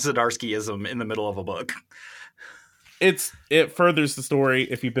 Random Zdarskyism in the middle of a book. It furthers the story.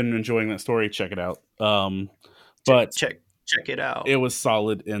 If you've been enjoying that story, check it out. But check it out. It was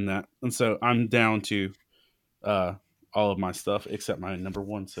solid in that, and so I'm down to all of my stuff except my number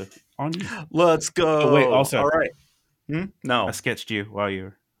one. So on you. Let's go. Oh, wait, also, all right. No, I sketched you while you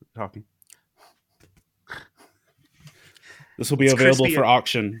were talking. This will be available for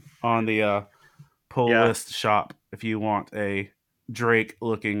auction on the pull list shop if you want a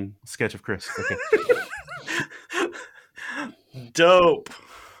Drake-looking sketch of Chris. Okay. Dope.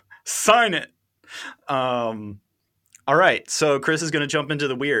 Sign it. All right. So Chris is going to jump into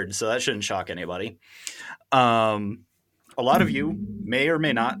the weird, so that shouldn't shock anybody. A lot of you may or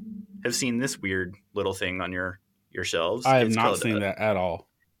may not have seen this weird little thing on your shelves. I have not seen that at all.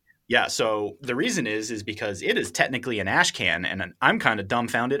 Yeah, so the reason is because it is technically an ash can, and I'm kind of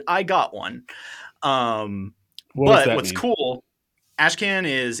dumbfounded. I got one. What's cool, ash can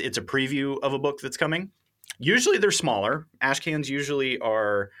it's a preview of a book that's coming. Usually they're smaller. Ash cans usually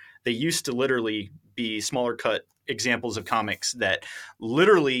they used to literally be smaller cut examples of comics that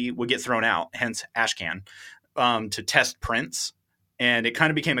literally would get thrown out, hence ash can, to test prints. And it kind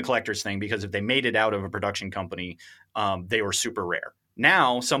of became a collector's thing because if they made it out of a production company, they were super rare.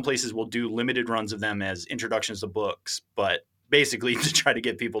 Now, some places will do limited runs of them as introductions to books, but basically to try to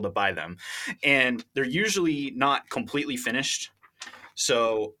get people to buy them. And they're usually not completely finished.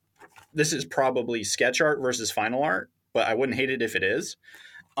 So this is probably sketch art versus final art, but I wouldn't hate it if it is.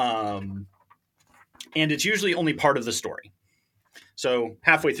 And it's usually only part of the story. So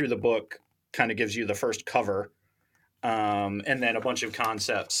halfway through the book kind of gives you the first cover, and then a bunch of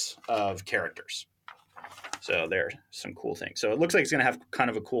concepts of characters. So there's some cool things. So it looks like it's going to have kind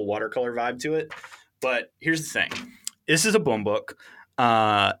of a cool watercolor vibe to it. But here's the thing. This is a boom book.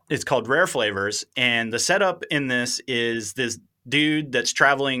 It's called Rare Flavors. And the setup in this is this dude that's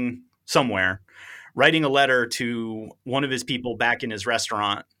traveling somewhere, writing a letter to one of his people back in his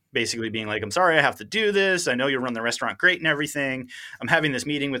restaurant, basically being like, I'm sorry I have to do this. I know you run the restaurant great and everything. I'm having this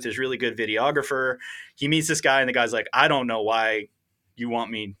meeting with this really good videographer. He meets this guy, and the guy's like, I don't know why you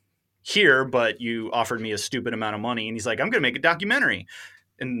want me here, but you offered me a stupid amount of money. And he's like, I'm going to make a documentary.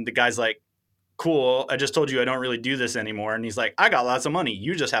 And the guy's like, cool. I just told you I don't really do this anymore. And he's like, I got lots of money.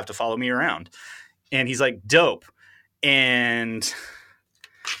 You just have to follow me around. And he's like, dope. And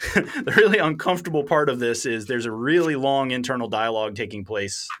the really uncomfortable part of this is there's a really long internal dialogue taking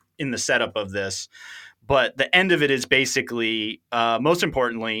place in the setup of this. But the end of it is basically, most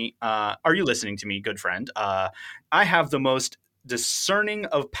importantly, are you listening to me, good friend? I have the most discerning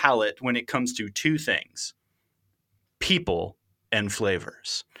of palate when it comes to two things: people and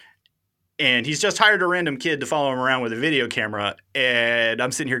flavors. And he's just hired a random kid to follow him around with a video camera, and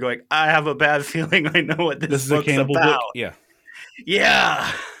I'm sitting here going, I have a bad feeling I know what this book's is a cannibal about. Book?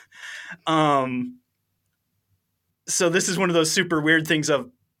 Yeah. So this is one of those super weird things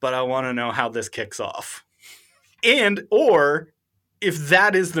but I want to know how this kicks off. Or if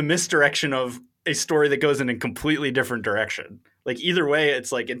that is the misdirection of a story that goes in a completely different direction. Like, either way,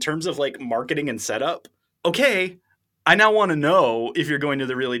 it's like, in terms of like marketing and setup, okay, I now want to know if you're going to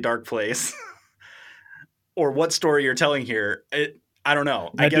the really dark place or what story you're telling here. I don't know.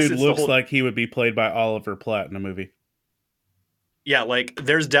 That dude looks like he would be played by Oliver Platt in a movie. Yeah, like,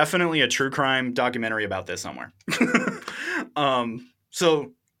 there's definitely a true crime documentary about this somewhere.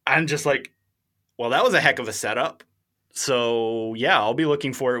 So I'm just like, well, that was a heck of a setup. So yeah, I'll be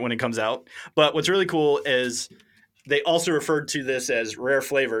looking for it when it comes out. But what's really cool is they also referred to this as Rare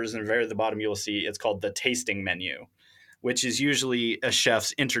Flavors, and very at the bottom you'll see it's called the tasting menu, which is usually a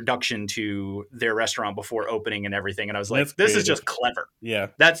chef's introduction to their restaurant before opening and everything. And I was like, this is just clever. Yeah.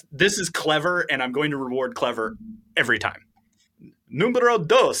 This is clever, and I'm going to reward clever every time. Numero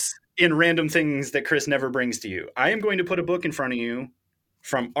dos in random things that Chris never brings to you. I am going to put a book in front of you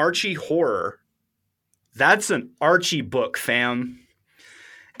from Archie Horror. That's an Archie book, fam.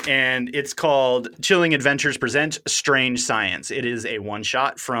 And it's called Chilling Adventures Present Strange Science. It is a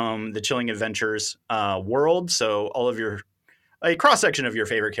one-shot from the Chilling Adventures world. So all of a cross-section of your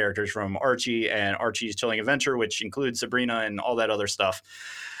favorite characters from Archie and Archie's Chilling Adventure, which includes Sabrina and all that other stuff.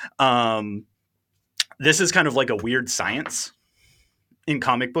 This is kind of like a weird science in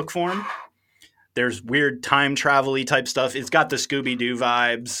comic book form. There's weird time travel-y type stuff. It's got the Scooby-Doo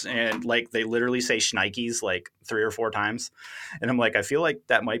vibes, and like they literally say shnikes like 3 or 4 times. And I'm like, I feel like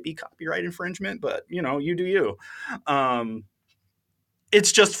that might be copyright infringement, but you know, you do you.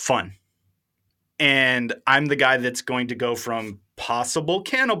 It's just fun. And I'm the guy that's going to go from possible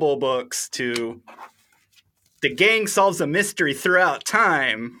cannibal books to the gang solves a mystery throughout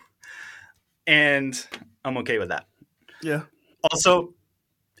time. And I'm okay with that. Yeah. Also,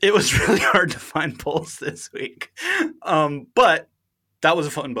 it was really hard to find polls this week. But that was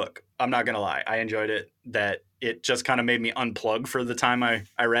a fun book. I'm not going to lie. I enjoyed it. That it just kind of made me unplug for the time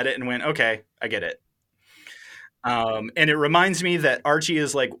I read it and went, okay, I get it. And it reminds me that Archie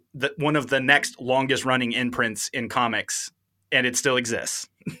is like one of the next longest running imprints in comics, and it still exists.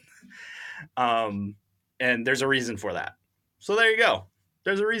 And there's a reason for that. So there you go.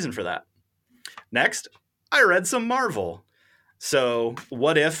 There's a reason for that. Next, I read some Marvel. So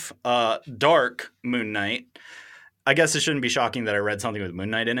what if Dark Moon Knight? I guess it shouldn't be shocking that I read something with Moon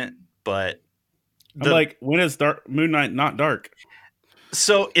Knight in it, but I'm like, when is Moon Knight not dark?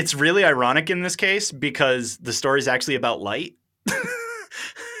 So it's really ironic in this case because the story's actually about light.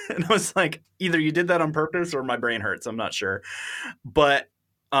 And I was like, either you did that on purpose or my brain hurts. I'm not sure. But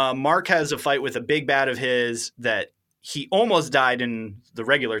Mark has a fight with a big bad of his that he almost died in the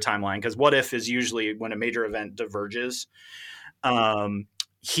regular timeline, because what if is usually when a major event diverges.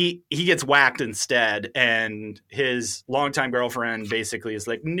 He gets whacked instead, and his longtime girlfriend basically is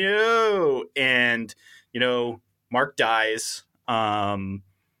like, no. And, you know, Mark dies, dies.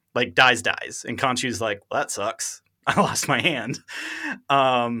 And Khonshu's like, well, that sucks. I lost my hand.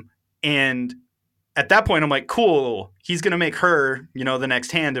 And at that point, I'm like, cool. He's going to make her, you know, the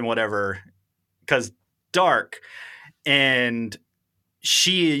next hand and whatever, because Dark. And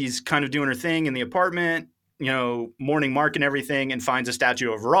she's kind of doing her thing in the apartment, you know, mourning Mark and everything, and finds a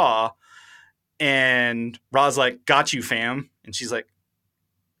statue of Ra. And Ra's like, got you, fam. And she's like,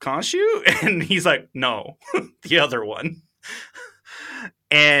 Khonshu? And he's like, no, the other one.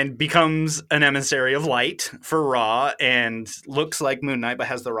 And becomes an emissary of light for Ra, and looks like Moon Knight, but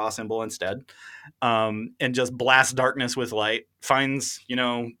has the Ra symbol instead. And just blasts darkness with light. Finds, you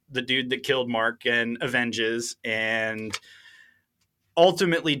know, the dude that killed Mark and avenges, and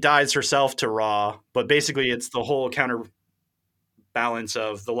ultimately dies herself to Ra. But basically it's the whole counterbalance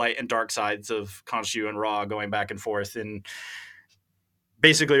of the light and dark sides of Khonshu and Ra going back and forth, and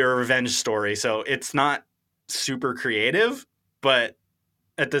basically a revenge story. So it's not super creative, but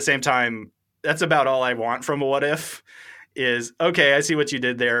at the same time, that's about all I want from a what if is, okay, I see what you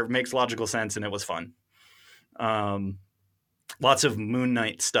did there. Makes logical sense. And it was fun. Lots of Moon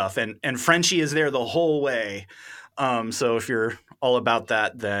Knight stuff, and Frenchie is there the whole way. So if you're all about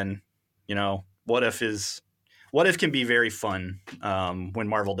that, then, you know, what if can be very fun when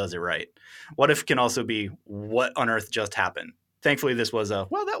Marvel does it right. What if can also be what on earth just happened. Thankfully, this was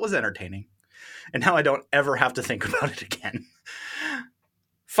that was entertaining. And now I don't ever have to think about it again.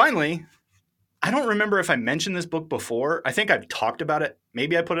 Finally, I don't remember if I mentioned this book before. I think I've talked about it.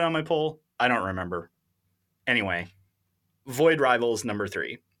 Maybe I put it on my poll. I don't remember. Anyway, Void Rivals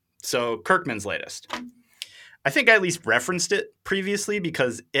 #3. So Kirkman's latest. I think I at least referenced it previously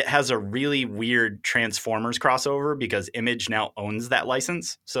because it has a really weird Transformers crossover, because Image now owns that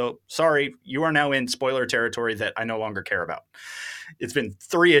license. So sorry, you are now in spoiler territory that I no longer care about. It's been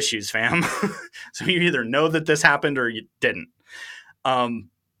 3 issues, fam. So you either know that this happened or you didn't.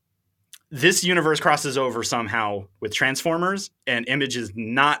 This universe crosses over somehow with Transformers, and Image is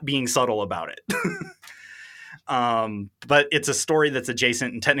not being subtle about it. But it's a story that's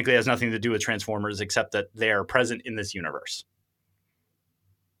adjacent and technically has nothing to do with Transformers, except that they are present in this universe.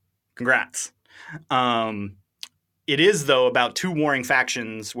 Congrats. It is, though, about 2 warring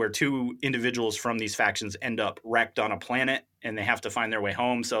factions where 2 individuals from these factions end up wrecked on a planet, and they have to find their way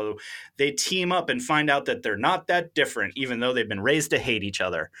home. So they team up and find out that they're not that different, even though they've been raised to hate each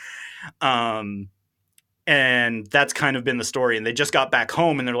other. And that's kind of been the story. And they just got back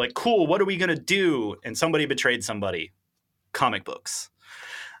home, and they're like, cool, what are we going to do? And somebody betrayed somebody. Comic books.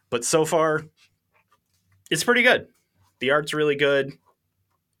 But so far, it's pretty good. The art's really good.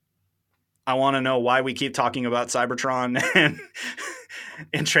 I want to know why we keep talking about Cybertron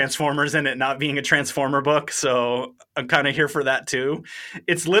and Transformers and it not being a Transformer book. So I'm kind of here for that too.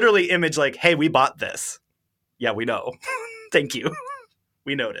 It's literally Image like, hey, we bought this. Yeah, we know. Thank you.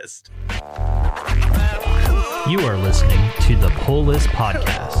 We noticed. You are listening to the Pull List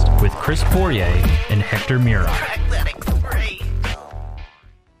Podcast with Chris Fourier and Hector Mirai.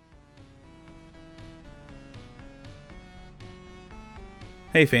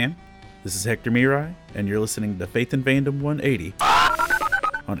 Hey fam, this is Hector Mirai, and you're listening to Faith and Fandom 180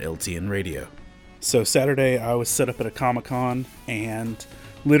 on LTN Radio. So Saturday, I was set up at a Comic-Con, and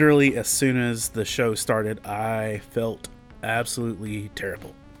literally as soon as the show started, I felt absolutely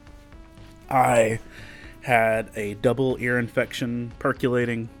terrible. I had a double ear infection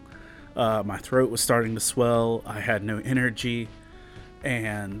percolating. My throat was starting to swell. I had no energy,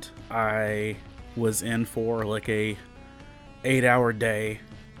 and I was in for like a 8-hour day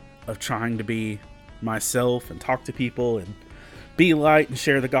of trying to be myself and talk to people and be light and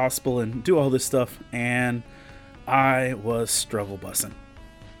share the gospel and do all this stuff, and I was struggle bussing.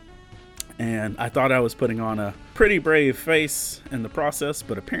 And I thought I was putting on a pretty brave face in the process,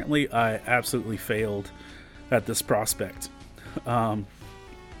 but apparently I absolutely failed at this prospect. Some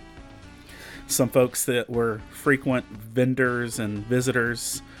folks that were frequent vendors and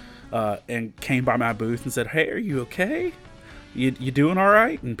visitors and came by my booth and said, "Hey, are you okay? You doing all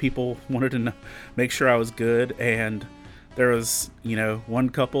right?" And people wanted to make sure I was good. And there was, one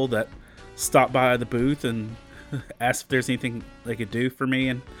couple that stopped by the booth and asked if there's anything they could do for me.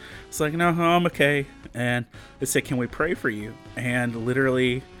 And it's like, "No, I'm okay." And they said, "Can we pray for you?" And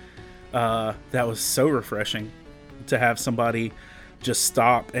literally, that was so refreshing to have somebody just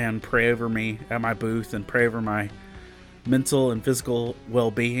stop and pray over me at my booth and pray over my mental and physical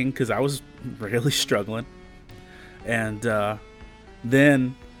well-being, because I was really struggling. And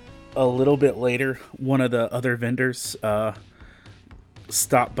then a little bit later, one of the other vendors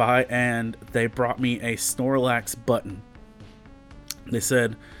stopped by and they brought me a Snorlax button. They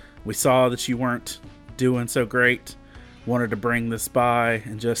said, "We saw that you weren't doing so great, wanted to bring this by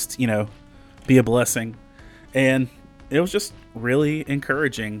and just, be a blessing." And it was just really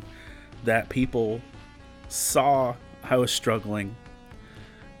encouraging that people saw I was struggling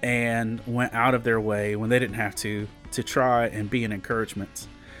and went out of their way when they didn't have to try and be an encouragement.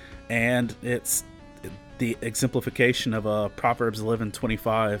 And it's the exemplification of Proverbs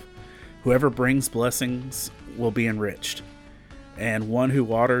 11:25. Whoever brings blessings will be enriched, and one who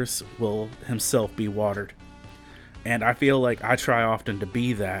waters will himself be watered. And I feel like I try often to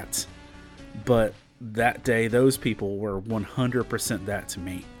be that, but that day, those people were 100% that to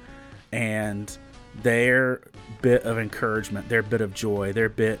me. And their bit of encouragement, their bit of joy, their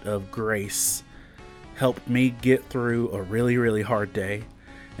bit of grace helped me get through a really, really hard day.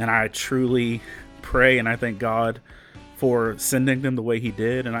 And I truly pray and I thank God for sending them the way He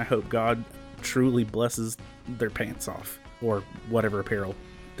did. And I hope God truly blesses their pants off, or whatever apparel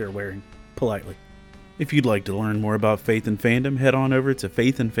they're wearing, politely. If you'd like to learn more about Faith and Fandom, head on over to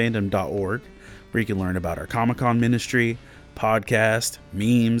faithandfandom.org, where you can learn about our Comic-Con ministry, podcast,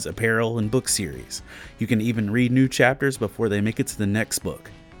 memes, apparel, and book series. You can even read new chapters before they make it to the next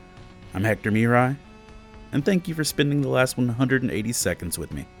book. I'm Hector Mirai, and thank you for spending the last 180 seconds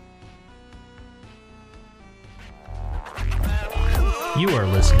with me. You are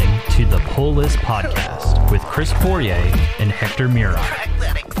listening to the Pull List Podcast with Chris Fourier and Hector Mirai.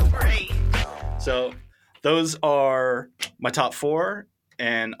 So those are my top four,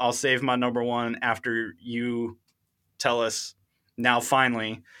 and I'll save my number one after you tell us now,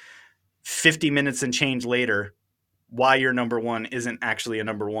 finally, 50 minutes and change later, why your number one isn't actually a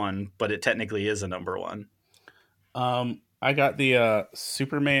number one, but it technically is a number one. I got the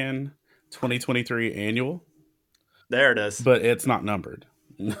Superman 2023 annual. There it is. But it's not numbered.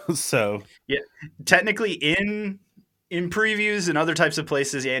 So yeah, technically in previews and other types of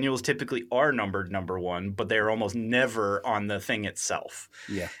places, annuals typically are numbered number one, but they're almost never on the thing itself.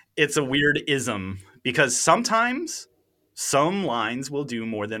 Yeah. It's a weird ism because sometimes some lines will do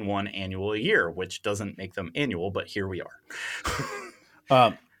more than one annual a year, which doesn't make them annual, but here we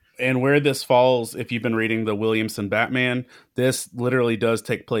are. And where this falls, if you've been reading the Williamson Batman, this literally does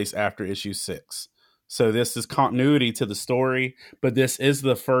take place after issue 6. So this is continuity to the story, but this is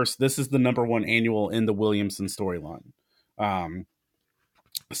the number one annual in the Williamson storyline.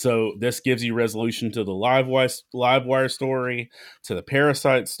 So this gives you resolution to the Livewire story, to the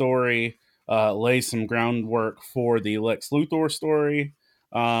Parasite story, lays some groundwork for the Lex Luthor story,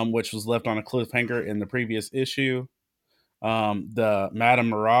 which was left on a cliffhanger in the previous issue. The Madame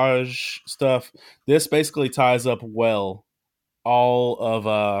Mirage stuff. This basically ties up well all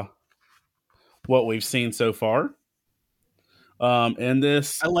of what we've seen so far. And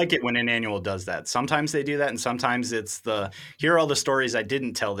this, I like it when an annual does that. Sometimes they do that, and sometimes it's here are all the stories I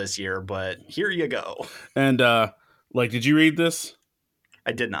didn't tell this year, but here you go. And did you read this?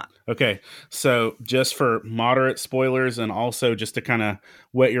 I did not. Okay, so just for moderate spoilers, and also just to kind of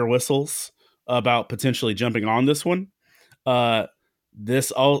wet your whistles about potentially jumping on this one.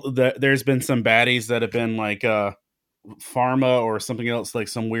 There's been some baddies that have been like Pharma or something else, like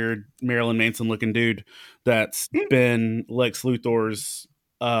some weird Marilyn Manson looking dude that's been Lex Luthor's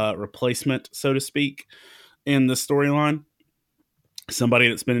replacement, so to speak, in the storyline. Somebody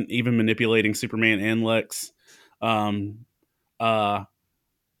that's been even manipulating Superman and Lex.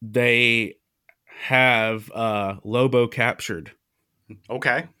 They have Lobo captured.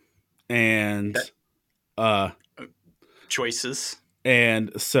 Okay. And choices.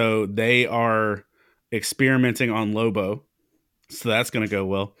 And so they are experimenting on Lobo. So that's going to go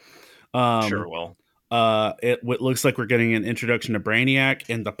well. Sure will. It looks like we're getting an introduction to Brainiac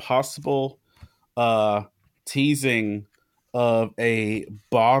and the possible teasing of a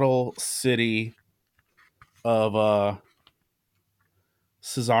bottle city of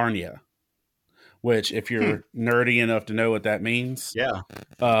Caesarnia, which, if you're nerdy enough to know what that means,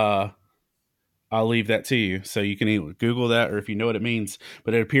 I'll leave that to you. So you can either Google that or if you know what it means.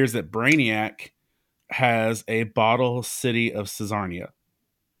 But it appears that Brainiac has a bottle city of Caesarnia.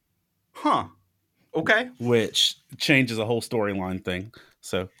 Huh. Okay. Which changes a whole storyline thing.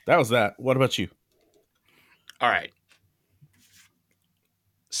 So that was that. What about you? All right.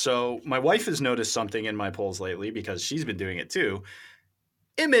 So my wife has noticed something in my polls lately because she's been doing it too.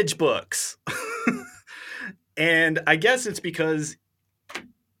 Image books. And I guess it's because,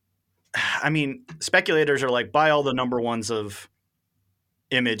 I mean, speculators are like, buy all the number ones of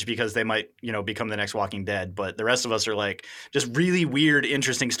Image because they might, become the next Walking Dead. But the rest of us are like, just really weird,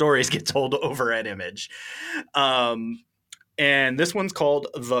 interesting stories get told over at Image. And this one's called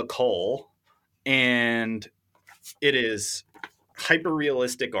The Cull. And it is hyper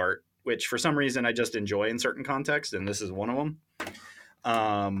realistic art, which for some reason I just enjoy in certain contexts. And this is one of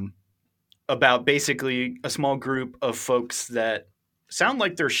them. About basically a small group of folks that sound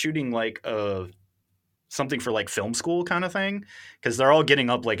like they're shooting like something for like film school kind of thing, because they're all getting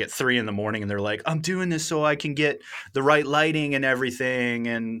up like at 3 a.m. and they're like, I'm doing this so I can get the right lighting and everything,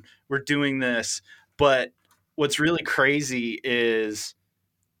 and we're doing this. But what's really crazy is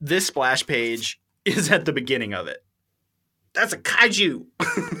this splash page is at the beginning of it. That's a kaiju.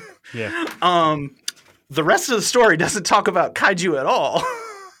 Yeah. The rest of the story doesn't talk about kaiju at all.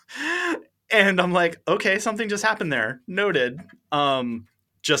 And I'm like, okay, something just happened there. Noted.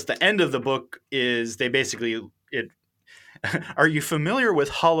 Just the end of the book is they basically Are you familiar with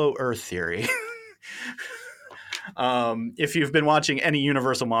Hollow Earth theory? If you've been watching any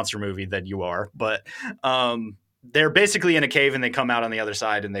Universal monster movie, then you are. But they're basically in a cave and they come out on the other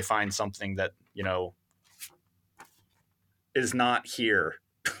side and they find something that, is not here.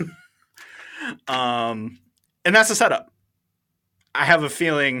 And that's the setup. I have a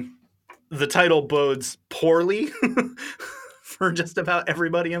feeling the title bodes poorly for just about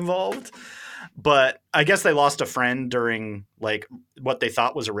everybody involved. But I guess they lost a friend during like what they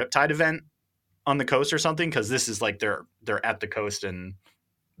thought was a Riptide event on the coast or something, because this is like they're at the coast and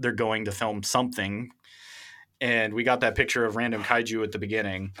they're going to film something. And we got that picture of random kaiju at the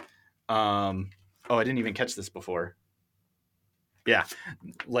beginning. I didn't even catch this before. Yeah,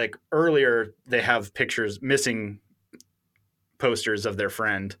 like earlier they have missing posters of their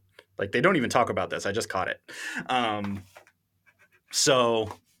friend. Like they don't even talk about this. I just caught it. So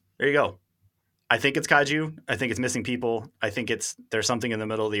there you go. I think it's kaiju. I think it's missing people. I think there's something in the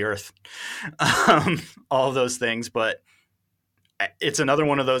middle of the earth. All of those things, but it's another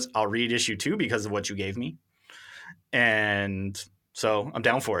one of those. I'll read issue 2 because of what you gave me. And so I'm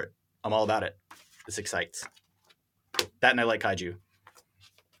down for it. I'm all about it. This excites. That and I like kaiju.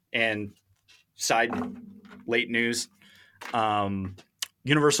 And side late news,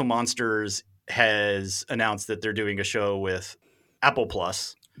 Universal Monsters has announced that they're doing a show with Apple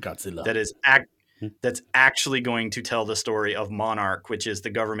Plus Godzilla that's actually going to tell the story of Monarch, which is the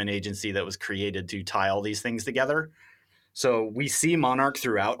government agency that was created to tie all these things together. So we see Monarch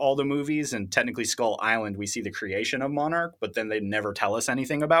throughout all the movies, and technically Skull Island, we see the creation of Monarch, but then they never tell us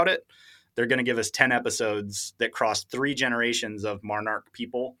anything about it. They're going to give us 10 episodes that cross 3 generations of Monarch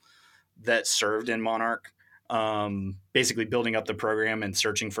people that served in Monarch, basically building up the program and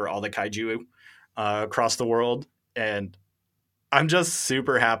searching for all the kaiju across the world. And I'm just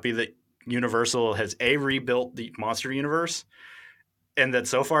super happy that Universal has rebuilt the monster universe, and that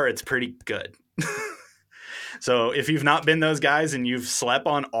so far it's pretty good. So if you've not been those guys and you've slept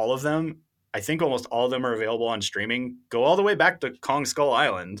on all of them, I think almost all of them are available on streaming. Go all the way back to Kong Skull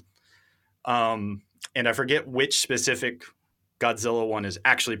Island. And I forget which specific Godzilla one is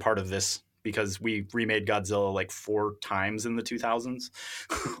actually part of this, because we remade Godzilla like 4 times in the 2000s.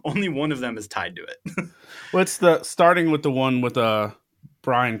 Only one of them is tied to it. What's starting with the one with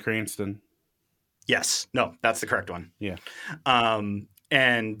Bryan Cranston? Yes. No, that's the correct one. Yeah.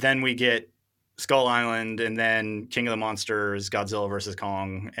 And then we get Skull Island, and then King of the Monsters, Godzilla versus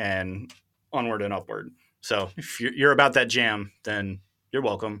Kong, and onward and upward. So if you're about that jam, then You're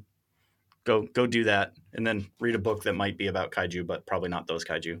welcome. Go do that, and then read a book that might be about kaiju, but probably not those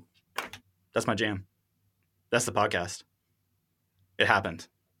kaiju. That's my jam. That's the podcast. It happened.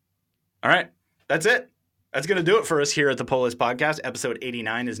 All right. That's it. That's going to do it for us here at the Pole List Podcast. Episode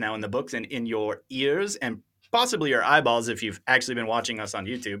 89 is now in the books and in your ears and possibly your eyeballs if you've actually been watching us on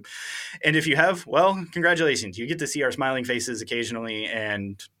YouTube. And if you have, well, congratulations. You get to see our smiling faces occasionally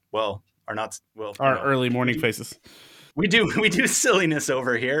and, well, our early morning faces. We do silliness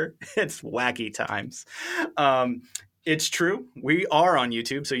over here. It's wacky times. It's true. We are on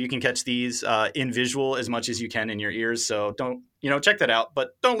YouTube, so you can catch these in visual as much as you can in your ears. So don't, check that out.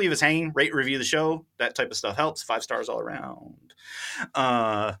 But don't leave us hanging. Rate, review the show. That type of stuff helps. 5 stars all around.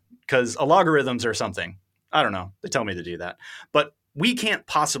 Because algorithms or something. I don't know. They tell me to do that. But we can't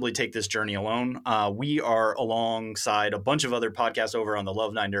possibly take this journey alone. We are alongside a bunch of other podcasts over on the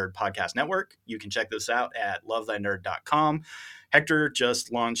Love Thy Nerd podcast network. You can check this out at lovethynerd.com. Hector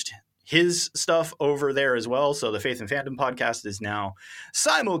just launched his stuff over there as well. So the Faith and Fandom podcast is now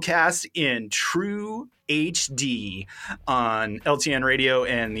simulcast in true HD on LTN Radio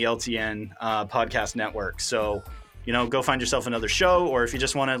and the LTN podcast network. So, go find yourself another show, or if you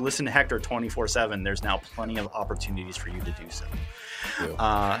just want to listen to Hector 24/7, there's now plenty of opportunities for you to do so.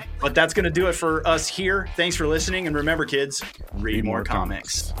 Yeah. But that's going to do it for us here. Thanks for listening. And remember, kids, read more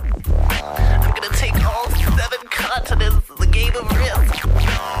comics. I'm going to take all